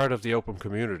part of the open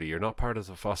community. You're not part of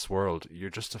the FOSS world. You're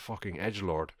just a fucking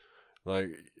edgelord.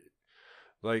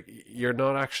 Like you're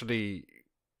not actually,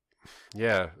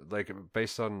 yeah, like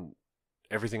based on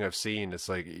everything I've seen, it's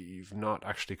like you've not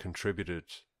actually contributed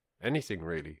anything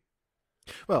really.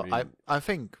 Well, I mean, I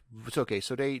think it's okay.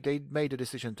 So they made a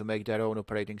decision to make their own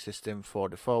operating system for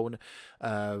the phone,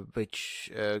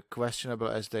 which questionable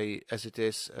as it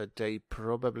is, they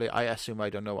probably, I assume,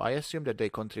 I don't know, I assume that they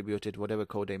contributed whatever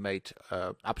code they made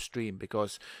upstream,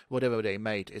 because whatever they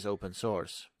made is open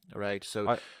source, right?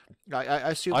 So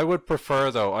I assume I would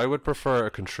prefer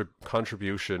a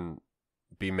contribution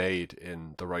be made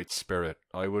in the right spirit.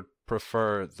 I would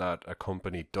prefer that a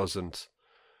company doesn't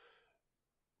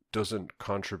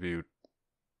contribute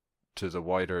to the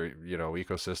wider, you know,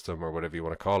 ecosystem or whatever you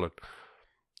want to call it.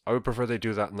 I would prefer they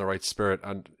do that in the right spirit,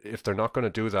 and if they're not going to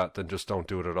do that, then just don't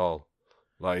do it at all.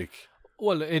 Like,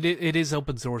 Well, it is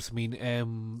open source. I mean,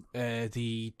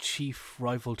 the chief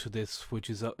rival to this, which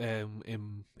is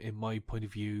in my point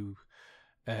of view,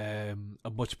 a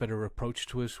much better approach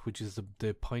to it, which is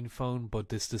the Pine phone. But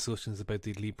this discussion is about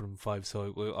the Librem 5,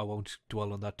 so I won't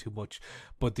dwell on that too much.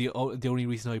 But the only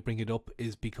reason I bring it up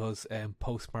is because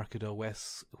Postmarket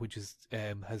OS, which is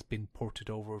has been ported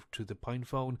over to the Pine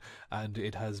phone, and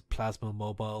it has Plasma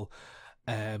Mobile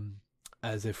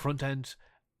as a front end.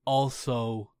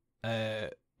 Also, I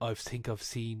think I've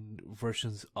seen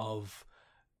versions of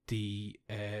the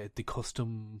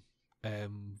custom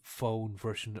phone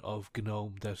version of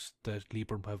GNOME that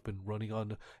Librem have been running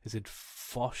on. Is it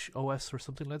Fosh OS or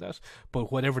something like that?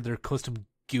 But whatever their custom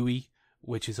GUI,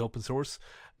 which is open source,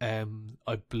 I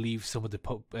believe some of the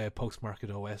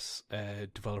Postmarket OS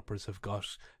developers have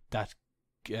got that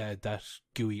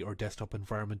GUI or desktop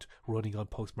environment running on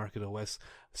Postmarket OS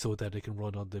so that it can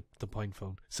run on the Pine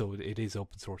phone. So it is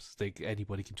open source.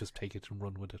 Anybody can just take it and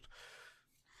run with it.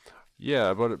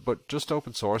 yeah, but just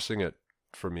open sourcing it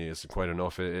for me isn't quite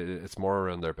enough. It's more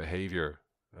around their behavior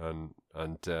and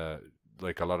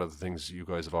like a lot of the things you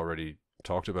guys have already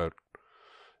talked about.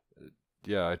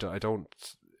 Yeah, I don't.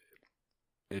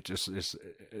 It just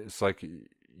it's like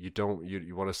you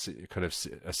want to see kind of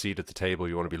a seat at the table.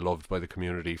 You want to be loved by the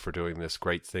community for doing this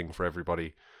great thing for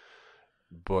everybody.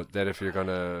 But then if you're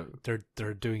gonna, they're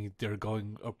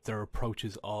going up. Their approach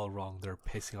is all wrong. They're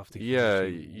pissing off the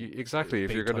community. Exactly.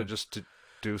 If you're gonna time. just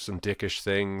do some dickish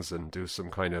things and do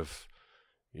some kind of,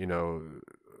 you know,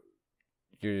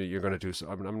 you're gonna do.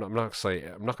 I'm not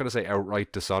gonna say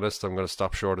outright dishonest. I'm gonna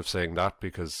stop short of saying that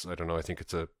because I don't know. I think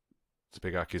it's a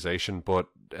big accusation, but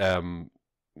and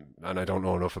I don't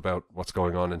know enough about what's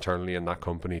going on internally in that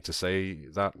company to say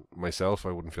that myself.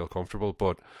 I wouldn't feel comfortable,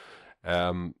 but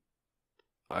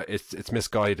it's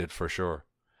misguided for sure.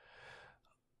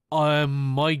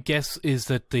 My guess is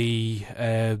that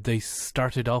they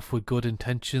started off with good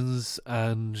intentions,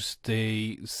 and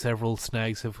several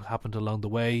snags have happened along the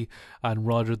way, and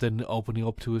rather than opening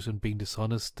up to it and being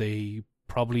dishonest, they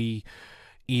probably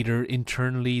either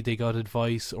internally they got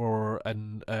advice, or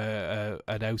an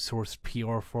outsourced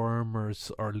PR firm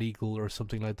or legal or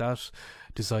something like that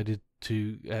decided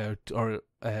to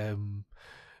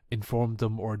inform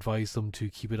them or advise them to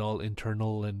keep it all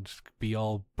internal and be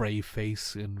all brave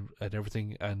face and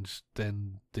everything, and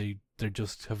then they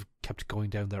just have kept going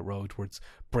down that road where it's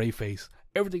brave face,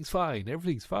 everything's fine,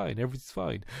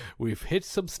 we've hit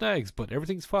some snags but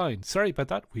everything's fine, sorry about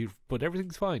that, but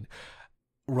everything's fine,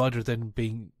 rather than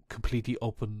being completely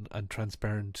open and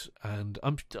transparent. And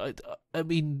I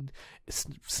mean,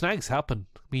 snags happen.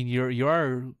 I mean, you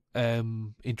are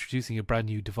introducing a brand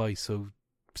new device, so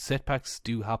setbacks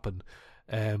do happen,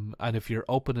 and if you're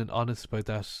open and honest about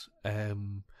that,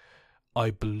 I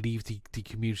believe the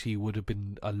community would have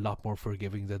been a lot more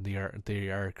forgiving than they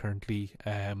are currently.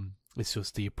 It's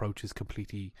just the approach is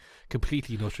completely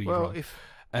and utterly wrong.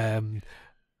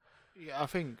 I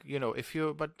think,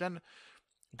 but then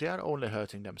they are only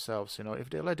hurting themselves. If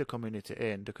they let the community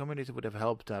in, the community would have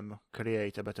helped them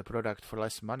create a better product for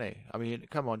less money. I mean,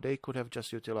 come on, they could have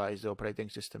just utilized the operating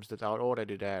systems that are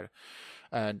already there.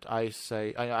 And I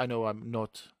know I'm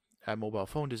not a mobile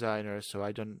phone designer, so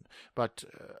I don't, but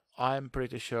I'm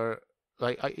pretty sure,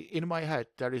 in my head,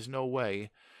 there is no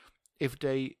way if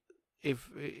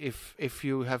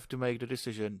you have to make the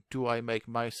decision, do I make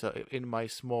myself, in my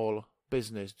small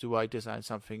business, do I design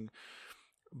something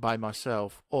by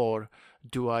myself, or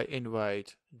do I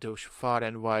invite the far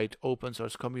and wide open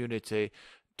source community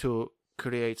to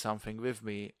create something with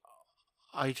me,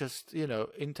 I just,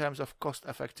 in terms of cost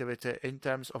effectivity, in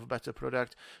terms of better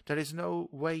product, there is no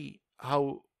way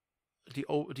how the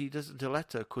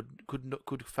letter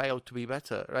could fail to be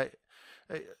better, right?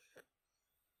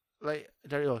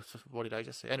 What did I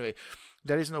just say? Anyway,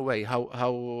 there is no way how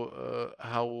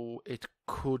it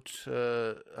could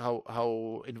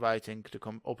how inviting the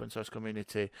open source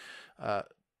community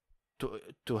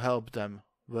to help them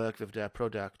work with their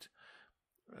product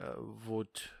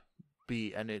would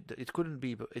be, and it couldn't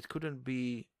be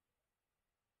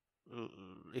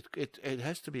it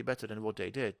has to be better than what they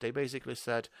did. They basically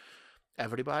said,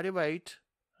 everybody wait,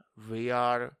 we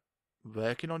are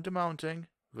working on the mounting,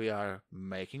 we are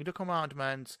making the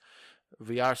commandments,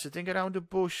 we are sitting around the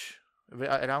bush, we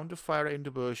are around the fire in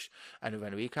the bush, and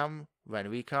when we come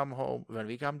home, when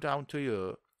we come down to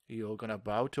you, you're gonna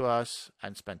bow to us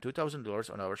and spend $2,000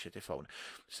 on our shitty phone.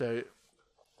 So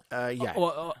yeah.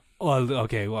 Well,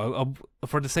 okay. Well,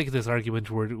 for the sake of this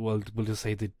argument, we'll just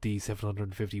say that the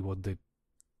 751, the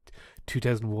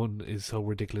 2001 is so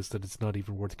ridiculous that it's not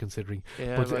even worth considering.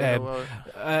 Yeah, but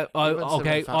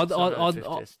okay.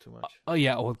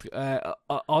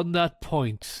 On that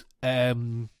point,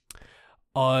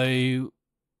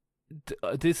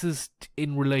 this is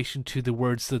in relation to the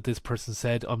words that this person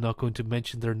said. I'm not going to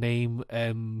mention their name.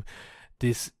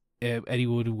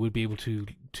 Anyone would be able to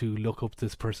look up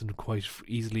this person quite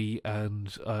easily,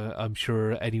 and I'm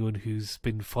sure anyone who's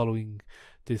been following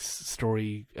this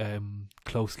story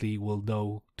closely will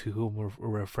know to whom we're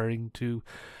referring to.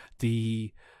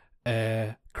 The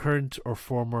current or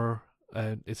former,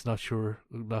 it's not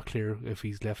clear if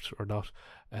he's left or not,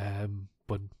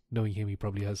 but knowing him, he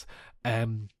probably has,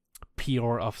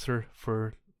 PR officer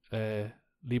for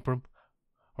Librem,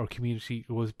 or community,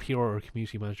 was PR or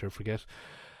community manager, I forget.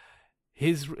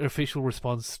 His official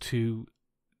response to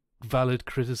valid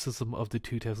criticism of the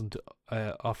 2000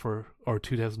 offer or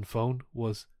 2000 phone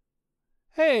was,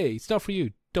 "Hey, it's not for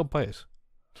you. Don't buy it."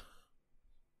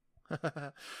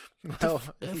 Well,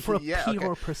 for a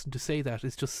PR person to say that,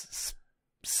 it just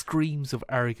screams of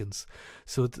arrogance.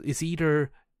 So it's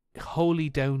either wholly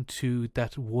down to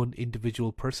that one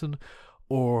individual person,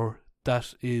 or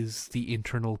that is the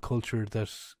internal culture that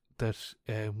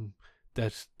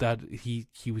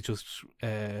he was just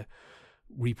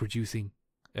reproducing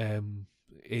in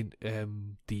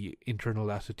the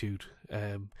internal attitude.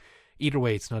 Either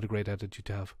way, it's not a great attitude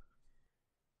to have.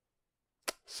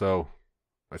 So,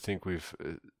 I think we've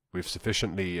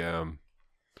sufficiently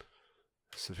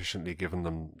given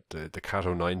them the cat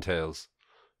o' nine tails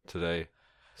today.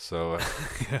 So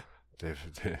Yeah.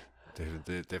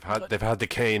 they've had the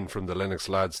cane from the Linux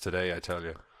lads today, I tell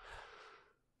you.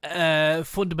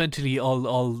 Fundamentally,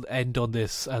 I'll end on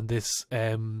this, and this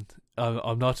I'm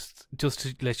not, just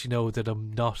to let you know that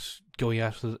I'm not going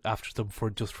after them for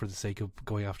the sake of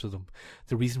going after them.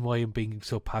 The reason why I'm being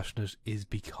so passionate is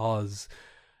because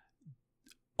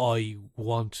I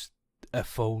want a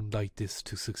phone like this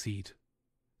to succeed.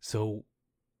 So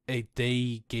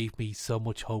they gave me so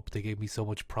much hope, they gave me so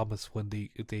much promise when they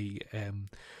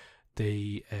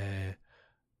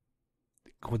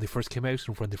first came out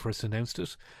and when they first announced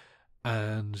it.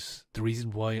 And the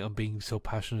reason why I'm being so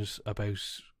passionate about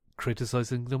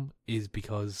criticizing them is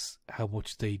because how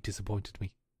much they disappointed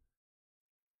me.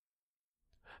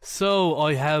 So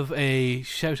I have a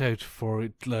shout out for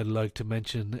it I'd like to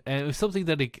mention. It was something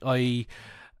that I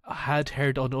had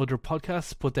heard on other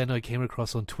podcasts, but then I came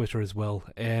across on Twitter as well.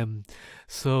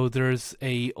 So there's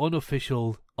a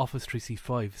unofficial Office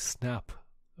 365 snap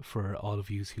for all of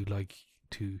you who like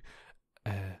to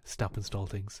snap install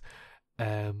things.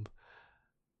 And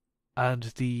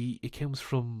it comes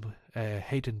from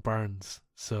Hayden Barnes.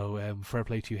 So fair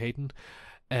play to you, Hayden.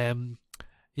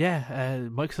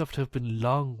 Microsoft have been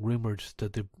long rumoured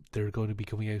that they're going to be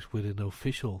coming out with an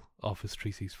official Office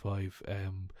 365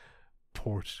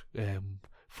 port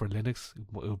for Linux.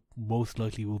 Most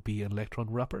likely will be an Electron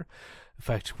wrapper. In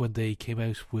fact, when they came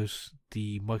out with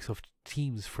the Microsoft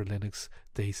Teams for Linux,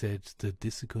 they said that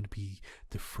this is going to be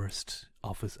the first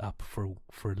Office app for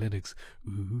Linux.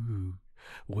 Ooh.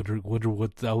 Wonder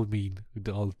what that would mean.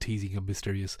 All teasing and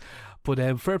mysterious. But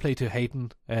fair play to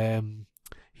Hayden.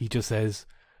 He just says,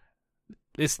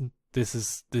 listen, this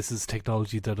is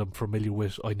technology that I'm familiar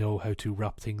with. I know how to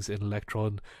wrap things in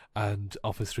Electron, and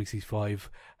Office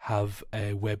 365 have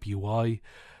a web UI,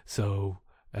 so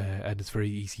and it's very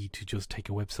easy to just take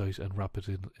a website and wrap it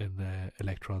in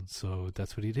Electron. So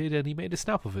that's what he did, and he made a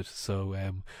snap of it. So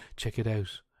check it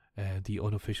out, the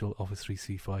unofficial Office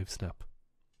 365 snap.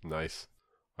 Nice.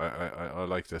 I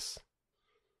like this.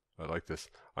 I like this.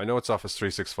 I know it's Office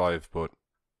 365, but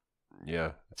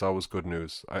yeah, it's always good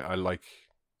news. I like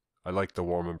the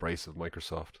warm embrace of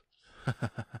Microsoft.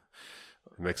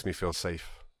 It makes me feel safe.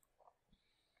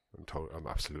 I'm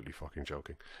absolutely fucking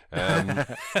joking.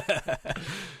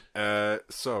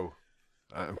 So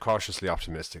I'm cautiously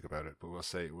optimistic about it, but we'll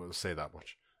say that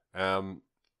much.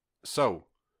 So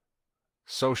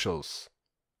socials,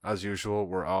 as usual,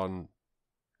 we're on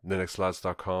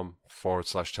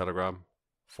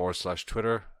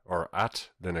linuxlads.com/Telegram/Twitter, or at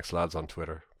linuxlads on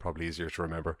Twitter, probably easier to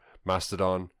remember.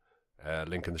 Mastodon,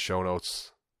 link in the show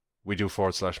notes. We do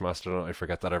 /Mastodon. I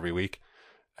forget that every week.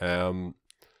 And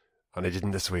I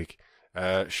didn't this week.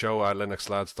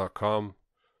 Show@linuxlads.com.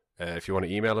 If you want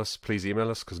to email us, please email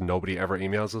us, because nobody ever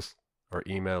emails us or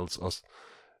emails us.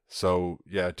 So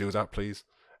yeah, do that, please.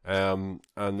 And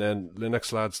then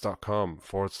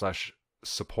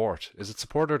linuxlads.com/support. Is it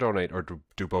support or donate, or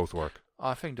do both work?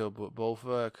 I think they'll both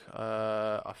work.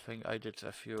 I think I did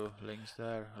a few links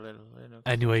there. A little Linux.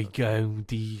 Anyway,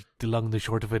 the long and the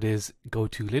short of it is, go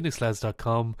to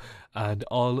linuxlads.com and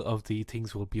all of the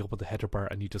things will be up on the header bar,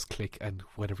 and you just click and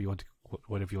whatever you want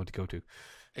to go to.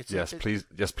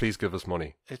 Please give us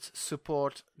money. It's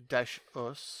support-us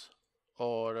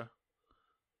or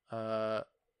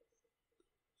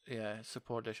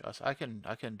support-us. I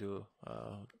can do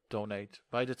donate.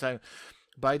 By the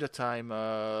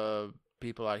time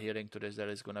people are hearing to this, there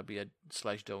is gonna be a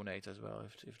 /donate as well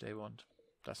if they want.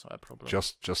 That's not a problem.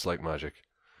 Just like magic.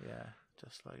 Yeah,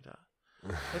 just like that.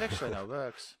 It actually now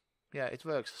works. Yeah, it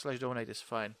works. /donate is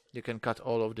fine. You can cut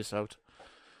all of this out.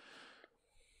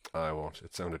 I won't.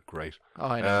 It sounded great. Oh,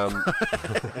 I know.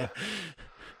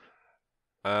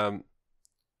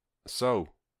 So,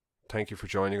 thank you for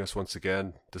joining us once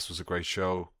again. This was a great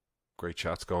show. Great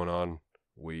chats going on.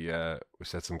 We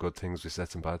said some good things. We said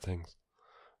some bad things.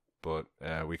 But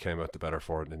we came out the better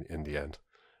for it in the end.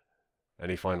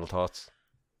 Any final thoughts?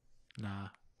 Nah.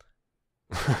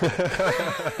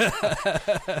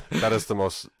 That is the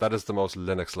most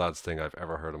Linux lads thing I've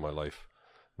ever heard in my life.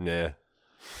 Nah.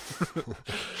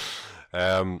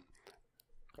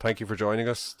 Thank you for joining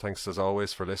us. Thanks as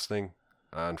always for listening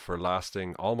and for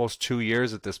lasting almost 2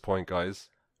 years at this point, guys.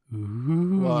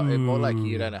 Ooh. Well, more like a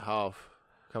year and a half.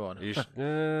 Come on. I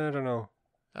don't know.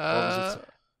 What was it?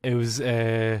 It was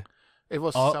it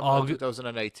was summer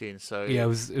 2018. So yeah, it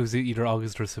was either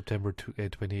August or September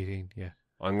 2018. Yeah,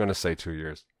 I'm gonna say 2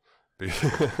 years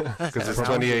because it's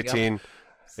 2018.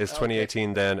 It's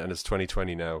 2018 then, and it's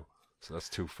 2020 now. So that's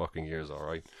 2 fucking years, all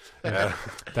right.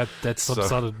 That's some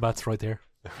solid maths right there.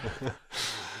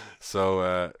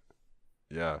 So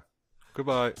yeah,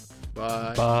 goodbye.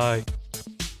 Bye. Bye.